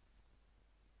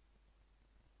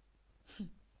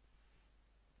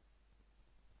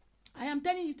 I am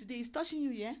telling you today, it's touching you,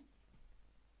 yeah?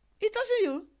 It's touching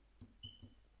you.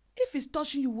 If it's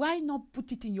touching you, why not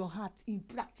put it in your heart, in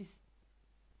practice?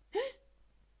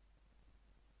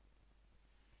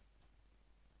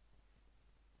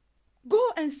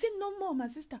 Go and sin no more, my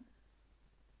sister.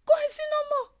 Go and sin no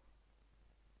more.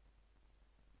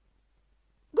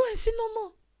 Go and sin no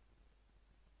more.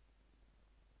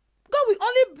 God will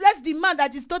only bless the man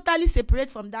that is totally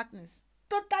separate from darkness.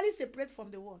 Totally separate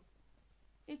from the world.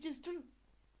 It is true.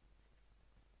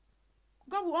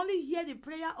 God will only hear the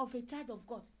prayer of a child of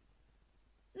God.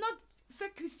 Not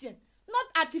fake Christian. Not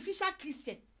artificial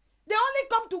Christian. They only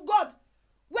come to God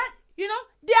when, you know,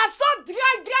 they are so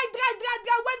dry.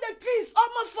 When the tree is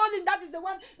almost falling, that is the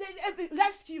one they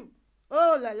rescue.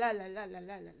 Oh, la.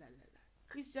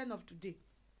 Christian of today.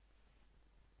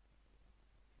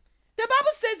 The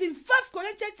Bible says in 1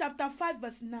 Corinthians chapter 5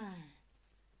 verse 9.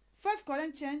 1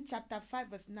 Corinthians chapter 5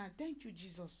 verse 9. Thank you,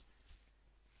 Jesus.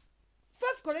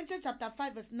 1 Corinthians chapter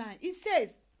 5 verse 9. It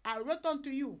says, I wrote unto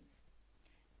you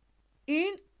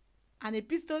in an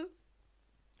epistle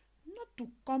not to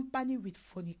company with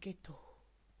fornicators.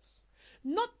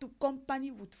 Not to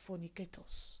company with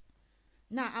fornicators.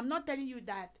 Now, I'm not telling you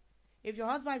that if your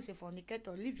husband is a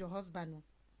fornicator, leave your husband.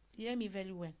 Hear me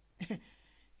very well.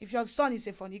 If your son is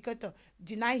a fornicator,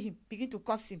 deny him, begin to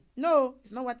curse him. No,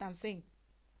 it's not what I'm saying.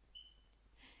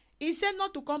 He said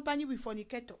not to company with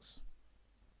fornicators.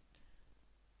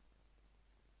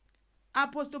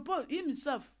 Apostle Paul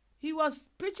himself, he was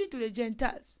preaching to the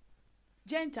Gentiles.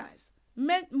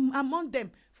 Men among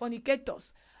them,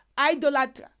 fornicators,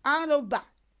 idolater, arroba,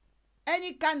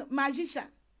 any kind of magician.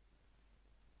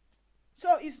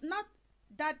 So it's not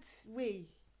that way.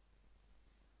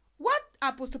 What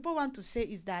Apostle Paul wants to say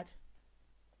is that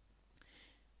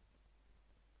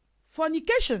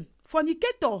fornicators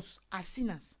are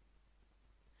sinners.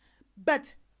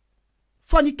 But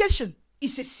fornication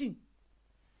is a sin.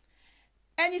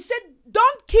 And he said,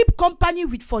 don't keep company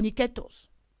with fornicators.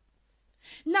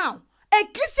 Now, a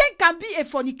Christian can be a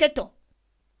fornicator.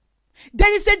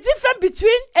 There is a difference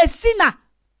between a sinner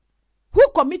who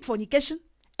commit fornication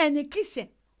and a Christian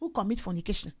who commit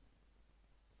fornication.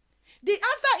 The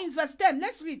answer is verse 10.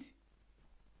 Let's read.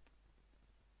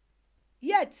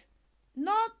 Yet,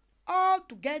 not all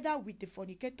together with the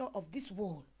fornicator of this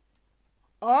world,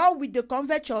 or with the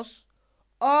covetous,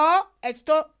 or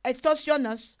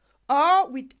extortioners, or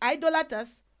with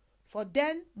idolaters, for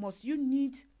then must ye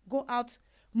needs go out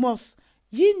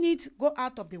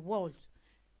of the world.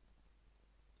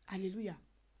 Hallelujah.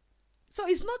 So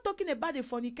it's not talking about the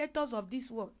fornicators of this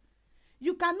world.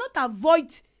 You cannot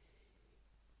avoid.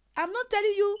 I'm not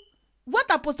telling you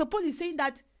what Apostle Paul is saying,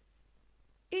 that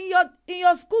in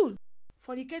your school,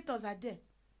 fornicators are there.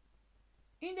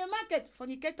 In the market,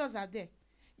 fornicators are there.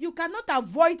 You cannot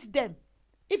avoid them.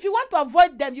 If you want to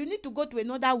avoid them, you need to go to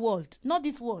another world, not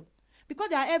this world, because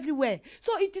they are everywhere.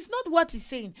 So it is not what he's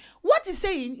saying. What he's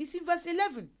saying is in verse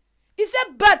 11. He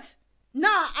said, but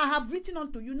now I have written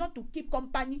unto you not to keep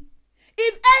company.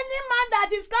 If any man that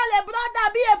is called a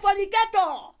brother be a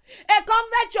fornicator, a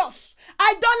covetous,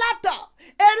 idolater,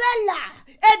 a railer,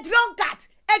 a drunkard,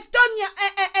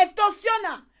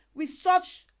 extortioner, with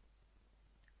such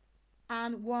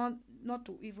and one not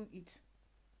to even eat.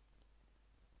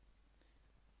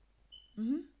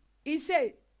 He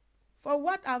said, for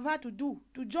what have I to do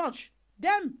to judge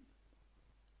them?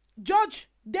 Judge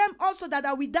them also that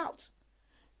are without.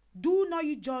 Do not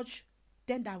you judge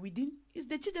them that are within? It's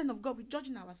the children of God. We're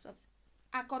judging ourselves.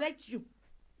 I correct you.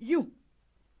 You.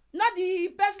 Not the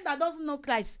person that doesn't know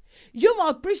Christ. You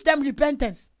must preach them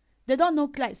repentance. They don't know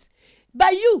Christ.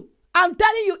 But you, I'm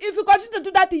telling you, if you continue to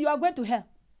do that, you are going to hell.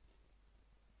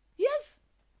 Yes.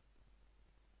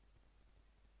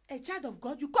 A child of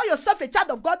God. You call yourself a child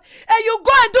of God, and you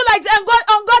go and do like the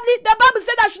ungodly. The Bible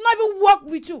said I should not even walk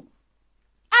with you.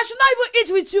 I should not even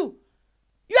eat with you.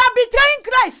 You are betraying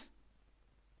Christ.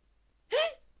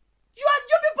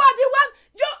 You people are the one.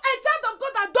 You're a child of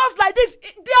God that does like this.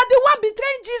 They are the one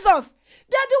betraying Jesus.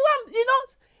 They are the one,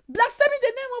 blaspheming the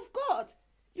name of God.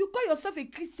 You call yourself a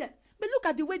Christian. But look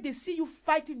at the way they see you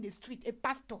fighting in the street. A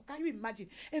pastor. Can you imagine?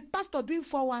 A pastor doing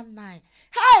 419.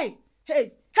 Hey!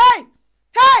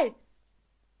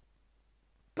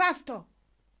 Pastor.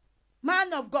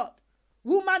 Man of God.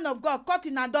 Woman of God caught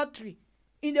in adultery.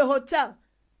 In the hotel.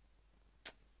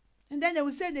 And then they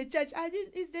will say in the church,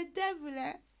 it's the devil,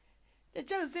 eh? The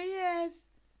church will say, yes.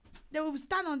 They will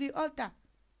stand on the altar.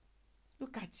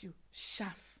 Look at you.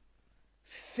 Chaff.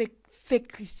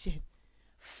 Fake Christian.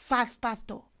 False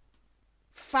pastor.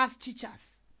 False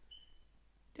teachers.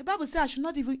 The Bible says I should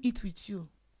not even eat with you.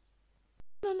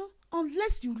 No.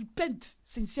 Unless you repent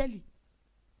sincerely.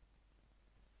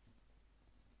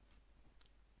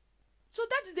 So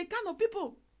that is the kind of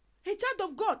people. A child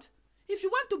of God. If you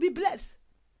want to be blessed,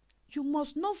 you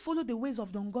must not follow the ways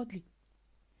of the ungodly.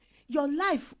 Your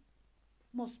life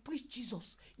must preach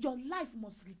Jesus. Your life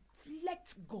must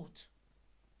reflect God.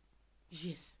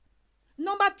 Yes.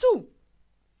 Number 2.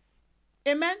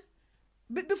 Amen.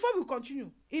 Before we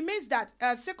continue, it means that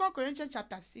 2 Corinthians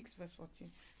chapter 6 verse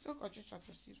 14. 2 Corinthians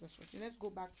chapter 6 verse 14. Let's go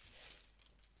back.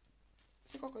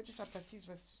 2 Corinthians chapter 6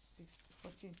 verse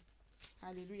 14.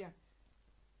 Hallelujah.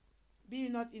 Be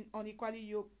not unequally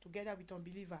yoked together with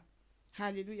unbeliever.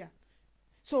 Hallelujah.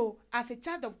 So, as a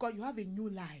child of God, you have a new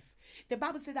life. The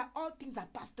Bible says that all things are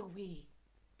passed away.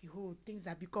 Behold, things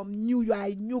have become new. You are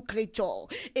a new creature.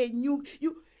 A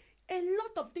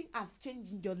lot of things have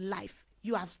changed in your life.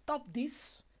 You have stopped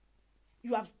this.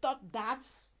 You have stopped that.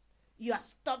 You have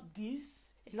stopped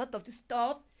this. A lot of this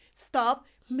stop.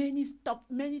 Many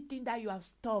things that you have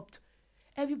stopped.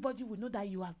 Everybody will know that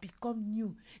you have become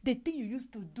new. The thing you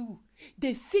used to do,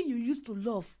 the sin you used to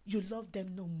love, you love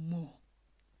them no more.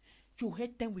 You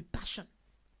hate them with passion.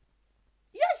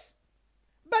 Yes.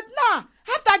 But now,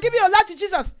 after giving your life to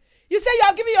Jesus, you say you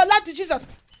are giving your life to Jesus.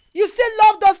 You still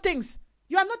love those things.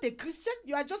 You are not a Christian.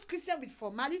 You are just Christian with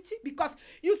formality because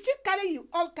you still carry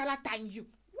all character in you.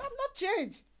 You have not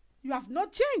changed. You have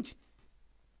not changed.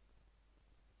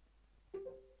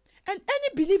 And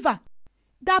any believer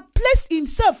that place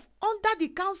himself under the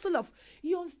counsel of,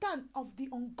 you understand, of the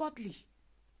ungodly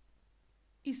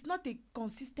is not a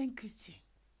consistent Christian.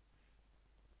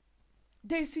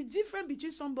 There is a difference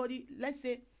between somebody, let's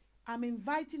say, I'm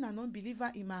inviting an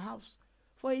unbeliever in my house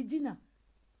for a dinner,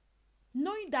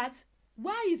 knowing that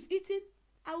while he's eating,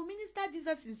 I will minister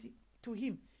Jesus to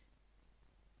him.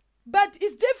 But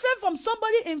it's different from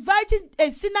somebody inviting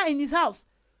a sinner in his house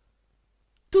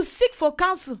to seek for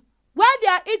counsel. While they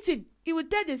are eating, he will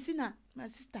tell the sinner, my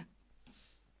sister,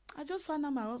 I just found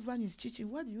out my husband is cheating.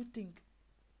 What do you think?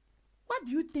 What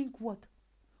do you think what?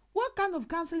 What kind of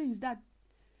counseling is that?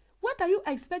 What are you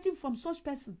expecting from such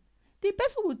person? The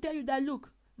person will tell you that,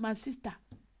 look, my sister,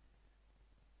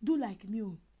 do like me.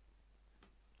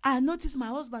 I noticed my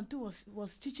husband too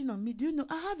was cheating on me. Do you know,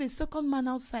 I have a second man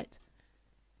outside.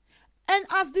 And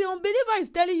as the unbeliever is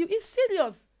telling you, it's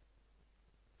serious.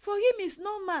 For him, it's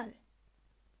normal.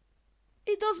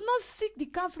 He does not seek the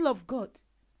counsel of God.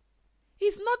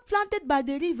 He's not planted by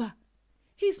the river.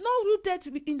 He's not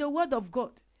rooted in the word of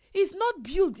God. He's not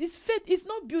built. His faith is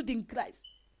not built in Christ.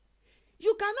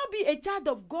 You cannot be a child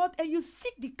of God and you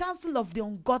seek the counsel of the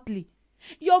ungodly.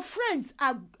 Your friends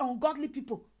are ungodly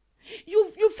people. You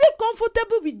feel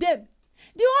comfortable with them.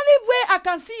 The only way I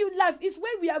can see you laugh is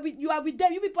when you are with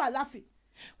them. You people are laughing.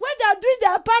 When they are doing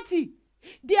their party,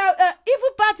 their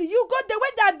evil party, you go there.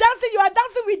 When they are dancing, you are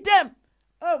dancing with them.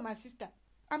 Oh, my sister,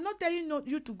 I'm not telling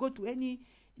you to go to any,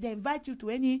 they invite you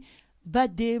to any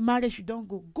birthday, marriage, you don't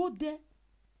go. Go there,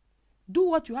 do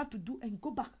what you have to do and go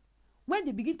back. When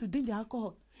they begin to drink the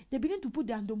alcohol, they begin to put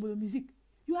the Andoun music.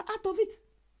 You are out of it.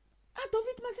 Out of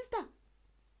it, my sister.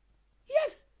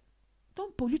 Yes.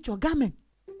 Don't pollute your garment.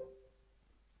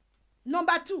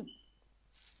 Number 2.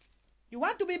 You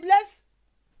want to be blessed?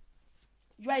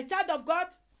 You are a child of God.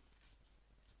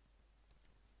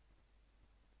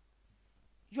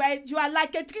 You are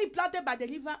like a tree planted by the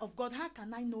river of God. How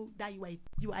can I know that you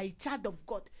are a child of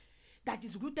God that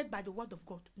is rooted by the word of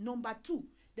God? Number 2,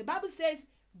 the Bible says,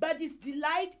 but his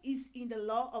delight is in the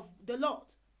law of the Lord.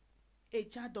 A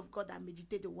child of God that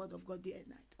meditate the word of God day and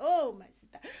night. Oh, my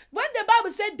sister. When the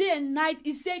Bible says day and night,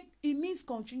 it means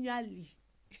continually.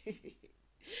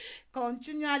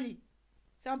 Continually.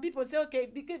 Some people say, okay,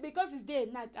 because it's day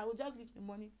and night, I will just read the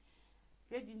morning,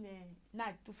 read in the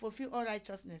night to fulfill all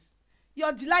righteousness.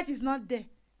 Your delight is not there.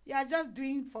 You are just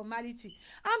doing formality.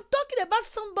 I'm talking about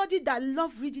somebody that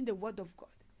loves reading the word of God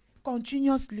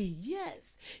continuously.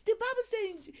 Yes. The Bible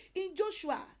says in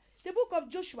Joshua, the book of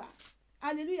Joshua,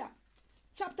 hallelujah,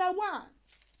 chapter 1,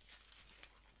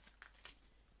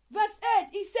 verse 8,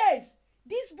 it says,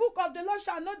 this book of the Lord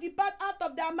shall not depart out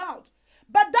of their mouth,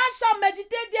 but thou shalt meditate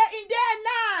therein day and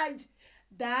night,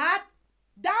 that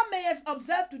thou mayest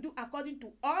observe to do according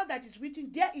to all that is written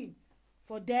therein.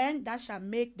 For then thou shalt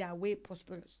make their way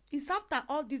prosperous. It's after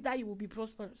all this that you will be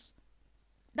prosperous,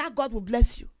 that God will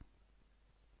bless you.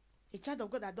 A child of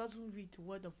God that doesn't read the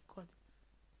word of God,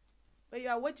 but you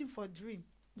are waiting for a dream.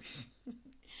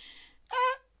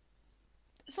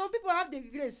 Some people have the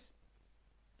grace.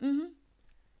 Even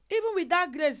with that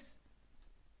grace,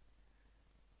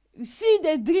 you see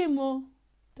the dream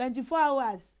 24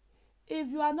 hours. If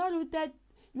you are not rooted,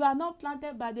 you are not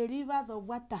planted by the rivers of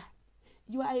water,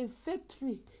 you are a fake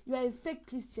tree, you are a fake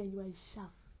Christian, you are a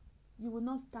chaff. You will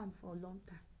not stand for a long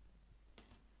time.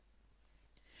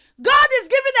 God is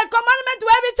giving a commandment to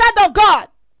every child of God,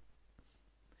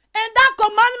 and that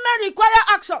commandment requires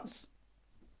actions.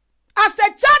 As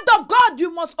a child of God,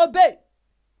 you must obey.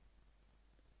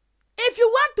 If you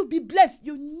want to be blessed,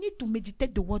 you need to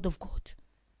meditate the word of God.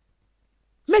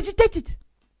 Meditate it.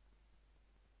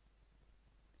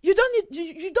 You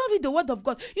don't read the word of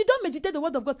God. You don't meditate the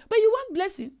word of God, but you want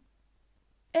blessing.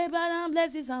 Abraham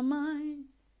blessings are mine.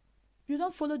 You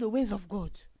don't follow the ways of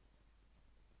God.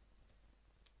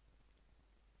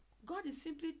 God is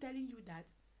simply telling you that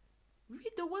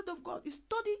read the word of God.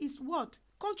 Study his word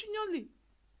continually.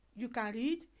 You can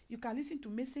read, you can listen to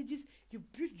messages, you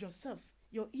build yourself,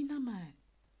 your inner man.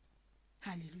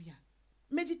 Hallelujah.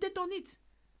 Meditate on it.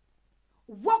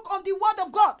 Walk on the word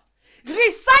of God.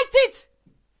 Recite it.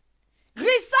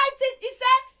 Recite it. He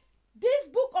said, this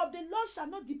book of the Lord shall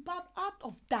not depart out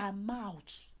of thy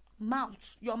mouth.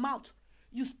 Your mouth.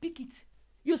 You speak it.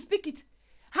 You speak it.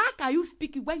 How can you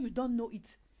speak it when you don't know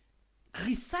it?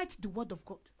 Recite the word of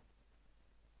God.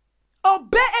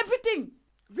 Obey everything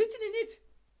written in it.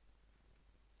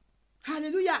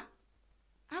 Hallelujah.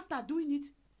 After doing it,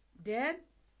 then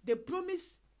the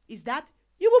promise is that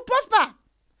you will prosper.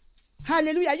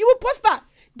 Hallelujah. You will prosper.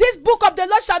 This book of the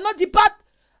Lord shall not depart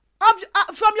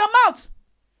from your mouth.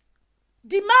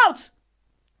 The mouth.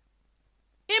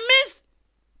 It means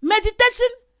meditation.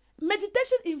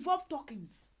 Meditation involves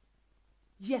talkings.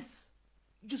 Yes.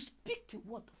 You speak the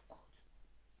word of God.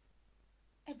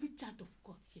 Every child of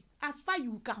God here. As far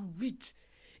you can read.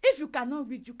 If you cannot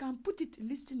read, you can put it in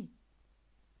listening.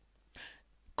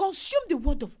 Consume the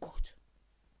word of God.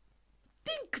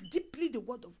 Think deeply the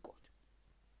word of God.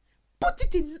 Put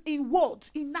it in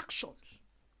words, in actions.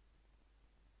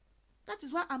 That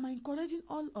is why I'm encouraging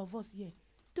all of us here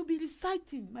to be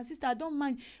reciting. My sister, I don't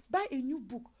mind. Buy a new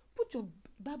book. Put your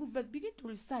Bible verse. Begin to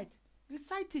recite.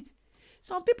 Recite it.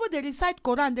 Some people, they recite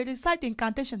Quran. They recite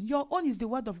incantation. Your own is the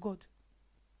word of God.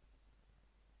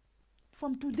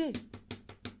 From today,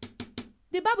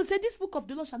 the Bible says this book of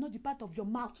the Lord shall not depart of your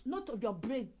mouth, not of your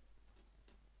brain.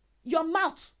 Your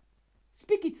mouth.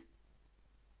 Speak it.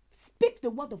 Speak the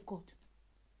word of God.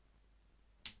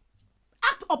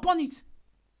 Act upon it.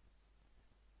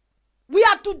 We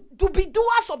are to be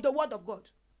doers of the word of God,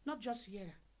 not just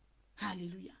hearer.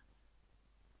 Hallelujah.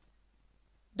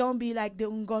 Don't be like the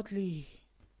ungodly.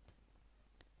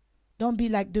 Don't be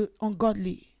like the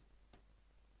ungodly,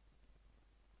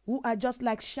 who are just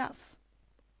like chaff.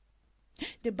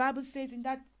 The Bible says in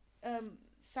that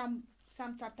Psalm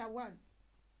chapter 1,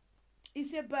 it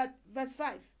says, but verse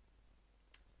 5,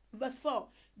 verse 4,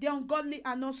 the ungodly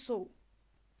are not so,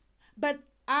 but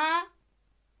are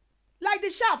like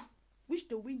the chaff which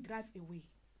the wind drive away.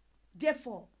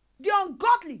 Therefore, the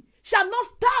ungodly shall not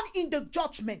stand in the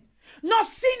judgment, nor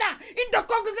sinner in the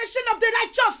congregation of the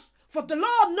righteous. For the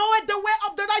Lord knoweth the way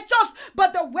of the righteous,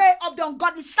 but the way of the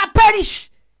ungodly shall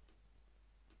perish.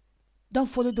 Don't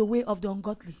follow the way of the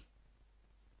ungodly.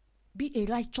 Be a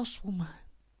righteous woman.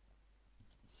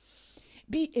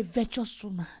 Be a virtuous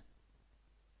woman.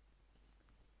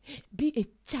 Be a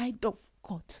child of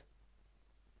God.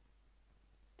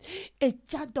 A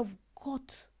child of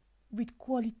God with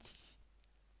quality.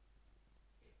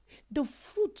 The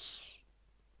fruits.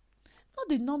 Not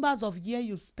the numbers of years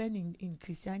you spend in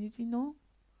Christianity, no.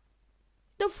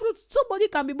 The fruit. Somebody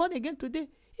can be born again today.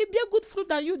 It be a good fruit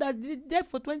than you that did there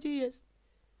for 20 years.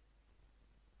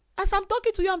 As I'm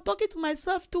talking to you, I'm talking to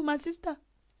myself too, my sister.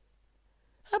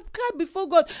 I've cried before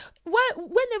God.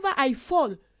 Whenever I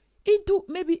fall into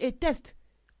maybe a test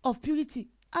of purity,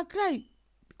 I cry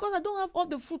because I don't have all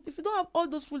the fruit. If you don't have all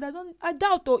those fruit, I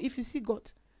doubt. Or if you see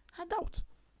God, I doubt.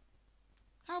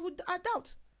 I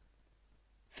doubt.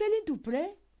 Failing to pray,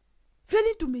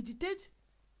 failing to meditate,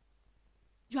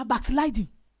 you are backsliding.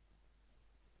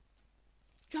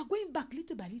 You are going back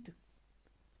little by little.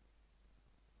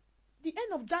 The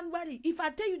end of January, if I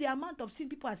tell you the amount of sin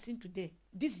people are seeing today,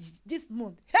 this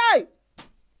month, hey!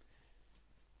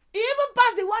 Even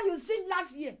past the one you seen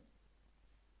last year,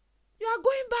 you are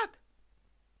going back.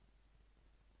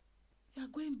 You are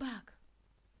going back.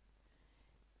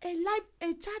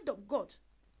 A child of God,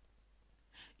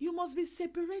 you must be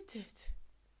separated.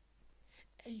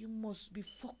 And you must be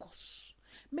focused.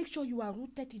 Make sure you are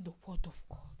rooted in the word of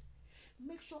God.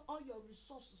 Make sure all your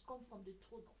resources come from the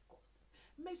throne of God.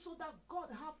 Make sure that God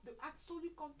have the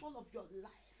absolute control of your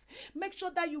life. Make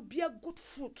sure that you bear good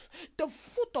fruit, the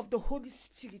fruit of the Holy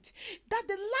Spirit, that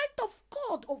the light of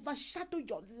God overshadow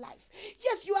your life.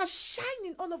 Yes, you are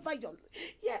shining all over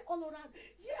all around.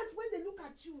 Yes, when they look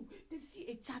at you, they see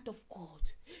a child of God.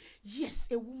 Yes,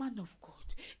 a woman of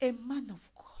God, a man of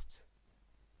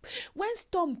God. When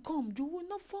storm comes, you will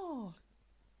not fall.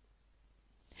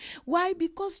 Why?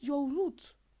 Because your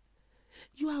root,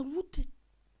 you are rooted.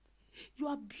 You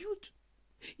are built.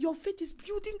 Your faith is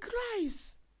built in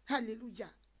Christ.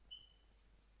 Hallelujah.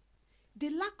 The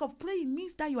lack of praying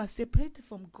means that you are separated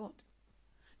from God.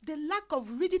 The lack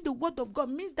of reading the word of God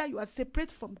means that you are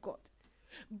separate from God.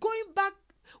 Going back,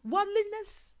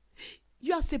 worldliness,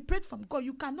 you are separate from God.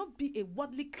 You cannot be a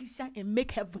worldly Christian and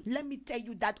make heaven. Let me tell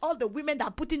you that all the women that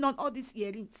are putting on all these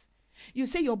earrings, you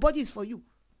say your body is for you.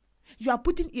 You are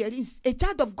putting earrings. A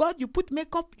child of God, you put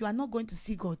makeup, you are not going to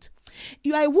see God.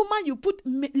 You are a woman, you put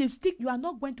lipstick, you are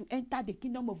not going to enter the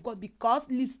kingdom of God, because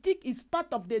lipstick is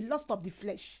part of the lust of the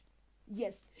flesh.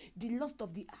 Yes, the lust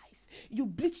of the eyes. You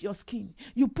bleach your skin.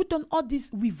 You put on all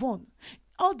this weave on,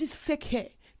 all this fake hair,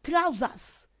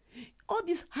 trousers, all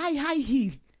this high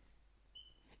heel.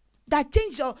 That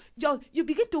change you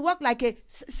begin to walk like a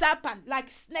serpent,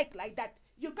 like snake, like that.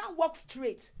 You can't walk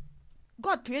straight.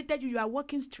 God created you, you are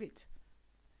walking straight.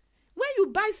 When you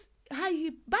buy high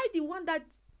heel, buy the one that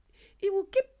it will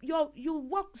keep you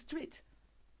walk straight.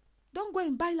 Don't go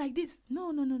and buy like this.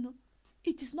 No.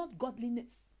 It is not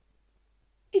godliness.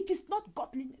 It is not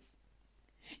godliness.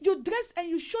 You dress and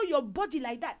you show your body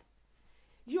like that.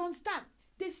 You understand?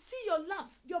 They see your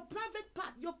laughs, your private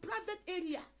part, your private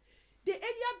area. The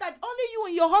area that only you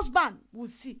and your husband will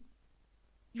see.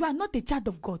 You are not a child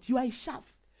of God. You are a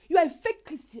chaff. You are a fake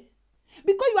Christian.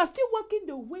 Because you are still walking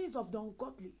the ways of the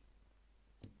ungodly.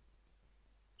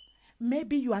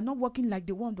 Maybe you are not walking like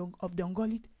the one of the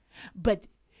ungodly, but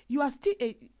you are still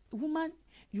a woman.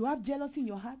 You have jealousy in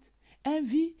your heart,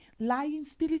 envy, lying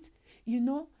spirit,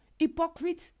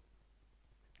 hypocrite.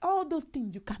 All those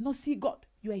things, you cannot see God.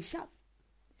 You are a chaff.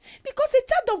 Because a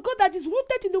child of God that is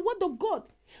rooted in the word of God,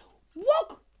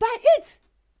 walk by it.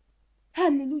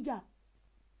 Hallelujah.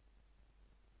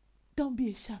 Don't be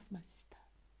a chaff, my sister.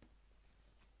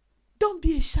 Don't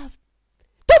be a chaff.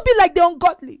 Don't be like the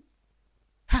ungodly.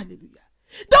 Hallelujah.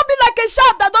 Don't be like a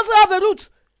chaff that doesn't have a root,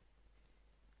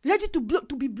 ready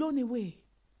to be blown away.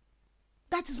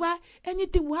 That is why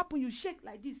anything will happen, you shake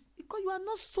like this, because you are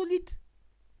not solid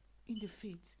in the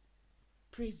faith.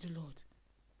 Praise the Lord.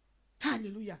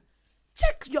 Hallelujah.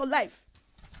 Check your life.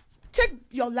 Check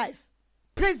your life.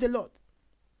 Praise the Lord.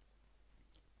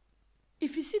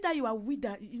 If you see that you are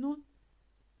withered,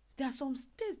 there are some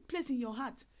place in your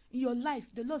heart, in your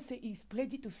life, the Lord says He's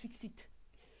ready to fix it.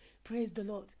 Praise the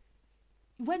Lord.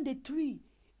 When the tree,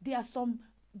 there are some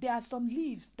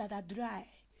leaves that are dry.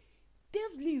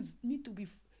 Those leaves need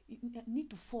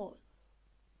to fall.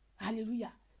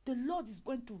 Hallelujah. The Lord is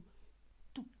going to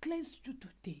cleanse you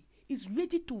today. He's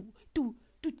ready to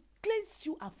cleanse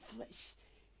you afresh.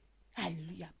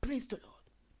 Hallelujah. Praise the Lord.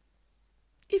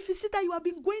 If you see that you have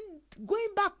been going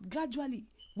back gradually,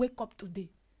 wake up today.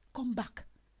 Come back.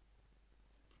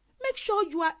 Make sure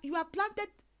you are planted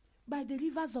by the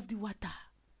rivers of the water.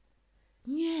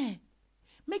 Yeah.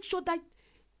 Make sure that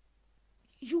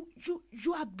you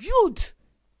are built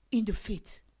in the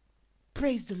faith.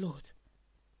 Praise the Lord.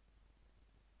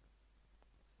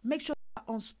 Make sure you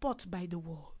are on spot by the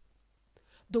world.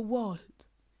 The world.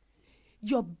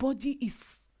 Your body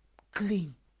is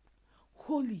clean,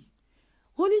 holy,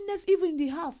 Holiness even in the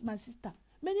house, my sister.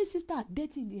 Many sisters are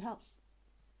dirty in the house.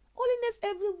 Holiness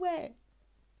everywhere.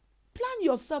 Plan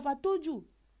yourself, I told you.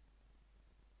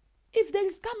 If there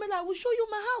is camera, I will show you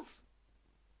my house.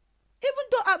 Even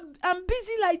though I'm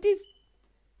busy like this,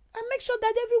 I make sure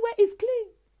that everywhere is clean.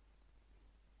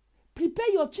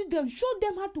 Prepare your children. Show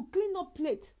them how to clean up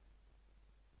plate.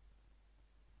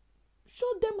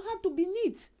 Show them how to be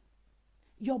neat.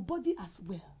 Your body as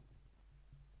well.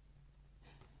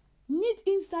 Neat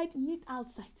inside, neat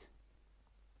outside.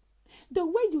 The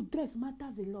way you dress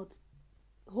matters a lot.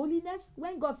 Holiness,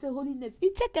 when God says holiness,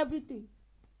 He check everything.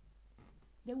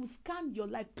 They will scan your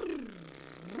life.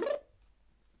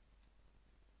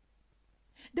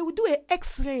 They will do an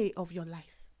X-ray of your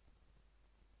life.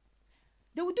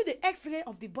 They will do the X-ray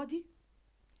of the body,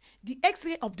 the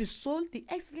X-ray of the soul, the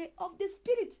X-ray of the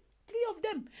spirit. 3 of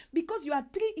them. Because you are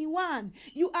 3 in 1.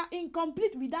 You are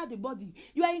incomplete without the body.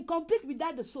 You are incomplete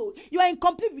without the soul. You are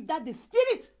incomplete without the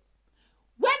spirit.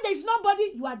 When there is no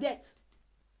body, you are dead.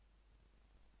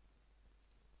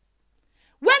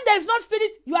 When there is no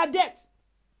spirit, you are dead.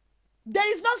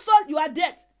 There is no soul, you are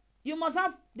dead. You must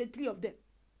have the 3 of them.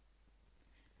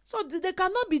 So they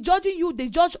cannot be judging you. They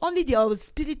judge only their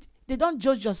spirit. They don't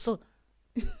judge your soul.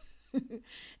 It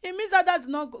means that that's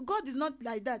not, God is not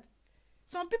like that.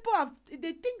 Some people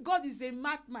they think God is a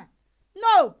madman.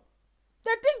 No.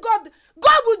 They think God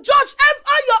will judge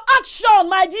all your action,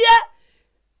 my dear.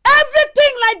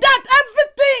 Everything like that.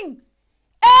 Everything.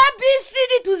 A, B, C,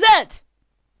 D to Z.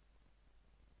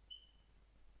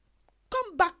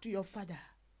 Come back to your Father.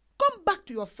 Come back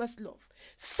to your first love.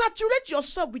 Saturate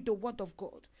yourself with the word of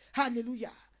God.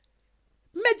 Hallelujah.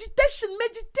 Meditation,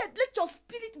 meditate. Let your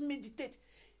spirit meditate.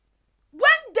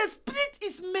 When the spirit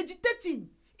is meditating,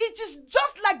 it is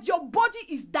just like your body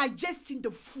is digesting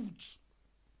the food.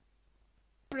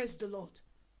 Praise the Lord.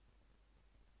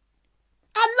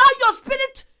 Allow your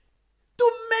spirit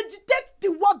to meditate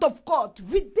the word of God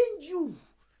within you.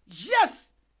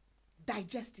 Yes.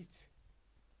 Digest it.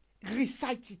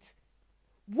 Recite it.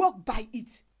 Walk by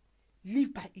it.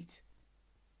 Live by it.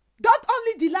 Don't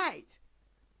only delight,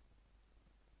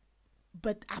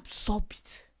 but absorb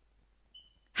it.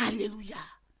 Hallelujah.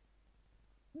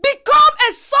 Become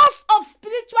a source of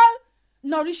spiritual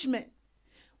nourishment.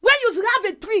 When you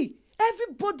have a tree,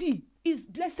 everybody is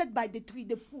blessed by the tree,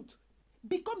 the fruit.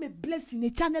 Become a blessing,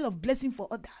 a channel of blessing for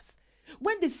others.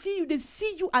 When they see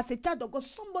you as a child of God.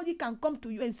 Somebody can come to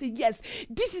you and say, yes,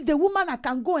 this is the woman I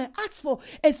can go and ask for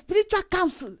a spiritual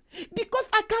counsel because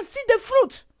I can see the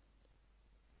fruit.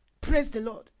 Praise the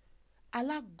Lord.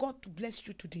 Allow God to bless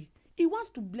you today. He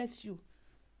wants to bless you.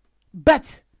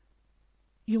 But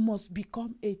you must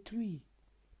become a tree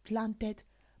planted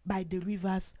by the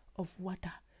rivers of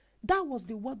water. That was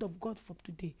the word of God for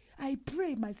today. I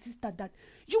pray, my sister, that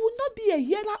you will not be a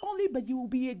hearer only, but you will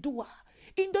be a doer.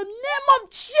 In the name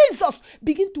of Jesus,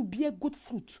 begin to bear good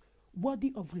fruit,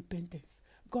 worthy of repentance.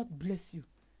 God bless you.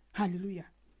 Hallelujah.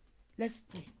 Let's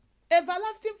pray.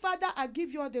 Everlasting Father, I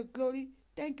give you all the glory.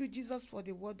 Thank you, Jesus, for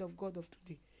the word of God of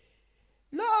today.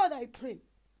 Lord, I pray.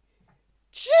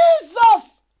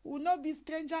 Jesus will not be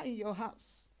stranger in your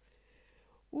house.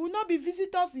 Will not be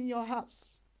visitors in your house.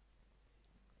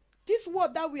 This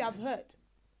word that we have heard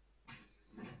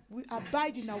will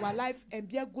abide in our life and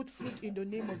bear good fruit in the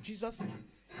name of Jesus.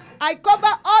 I cover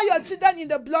all your children in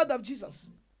the blood of Jesus.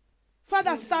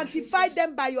 Father, sanctify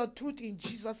them by your truth in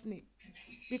Jesus' name.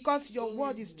 Because your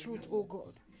word is truth, oh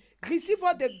God. Receive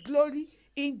all the glory.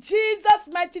 In Jesus'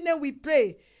 mighty name we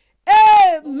pray.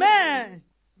 Amen.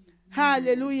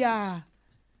 Hallelujah.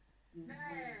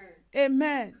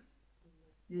 Amen.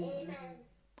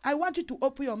 I want you to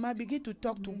open your mouth, begin to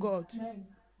talk to God.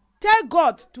 Tell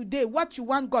God today what you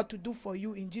want God to do for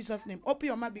you in Jesus' name. Open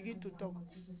your mouth, begin to talk.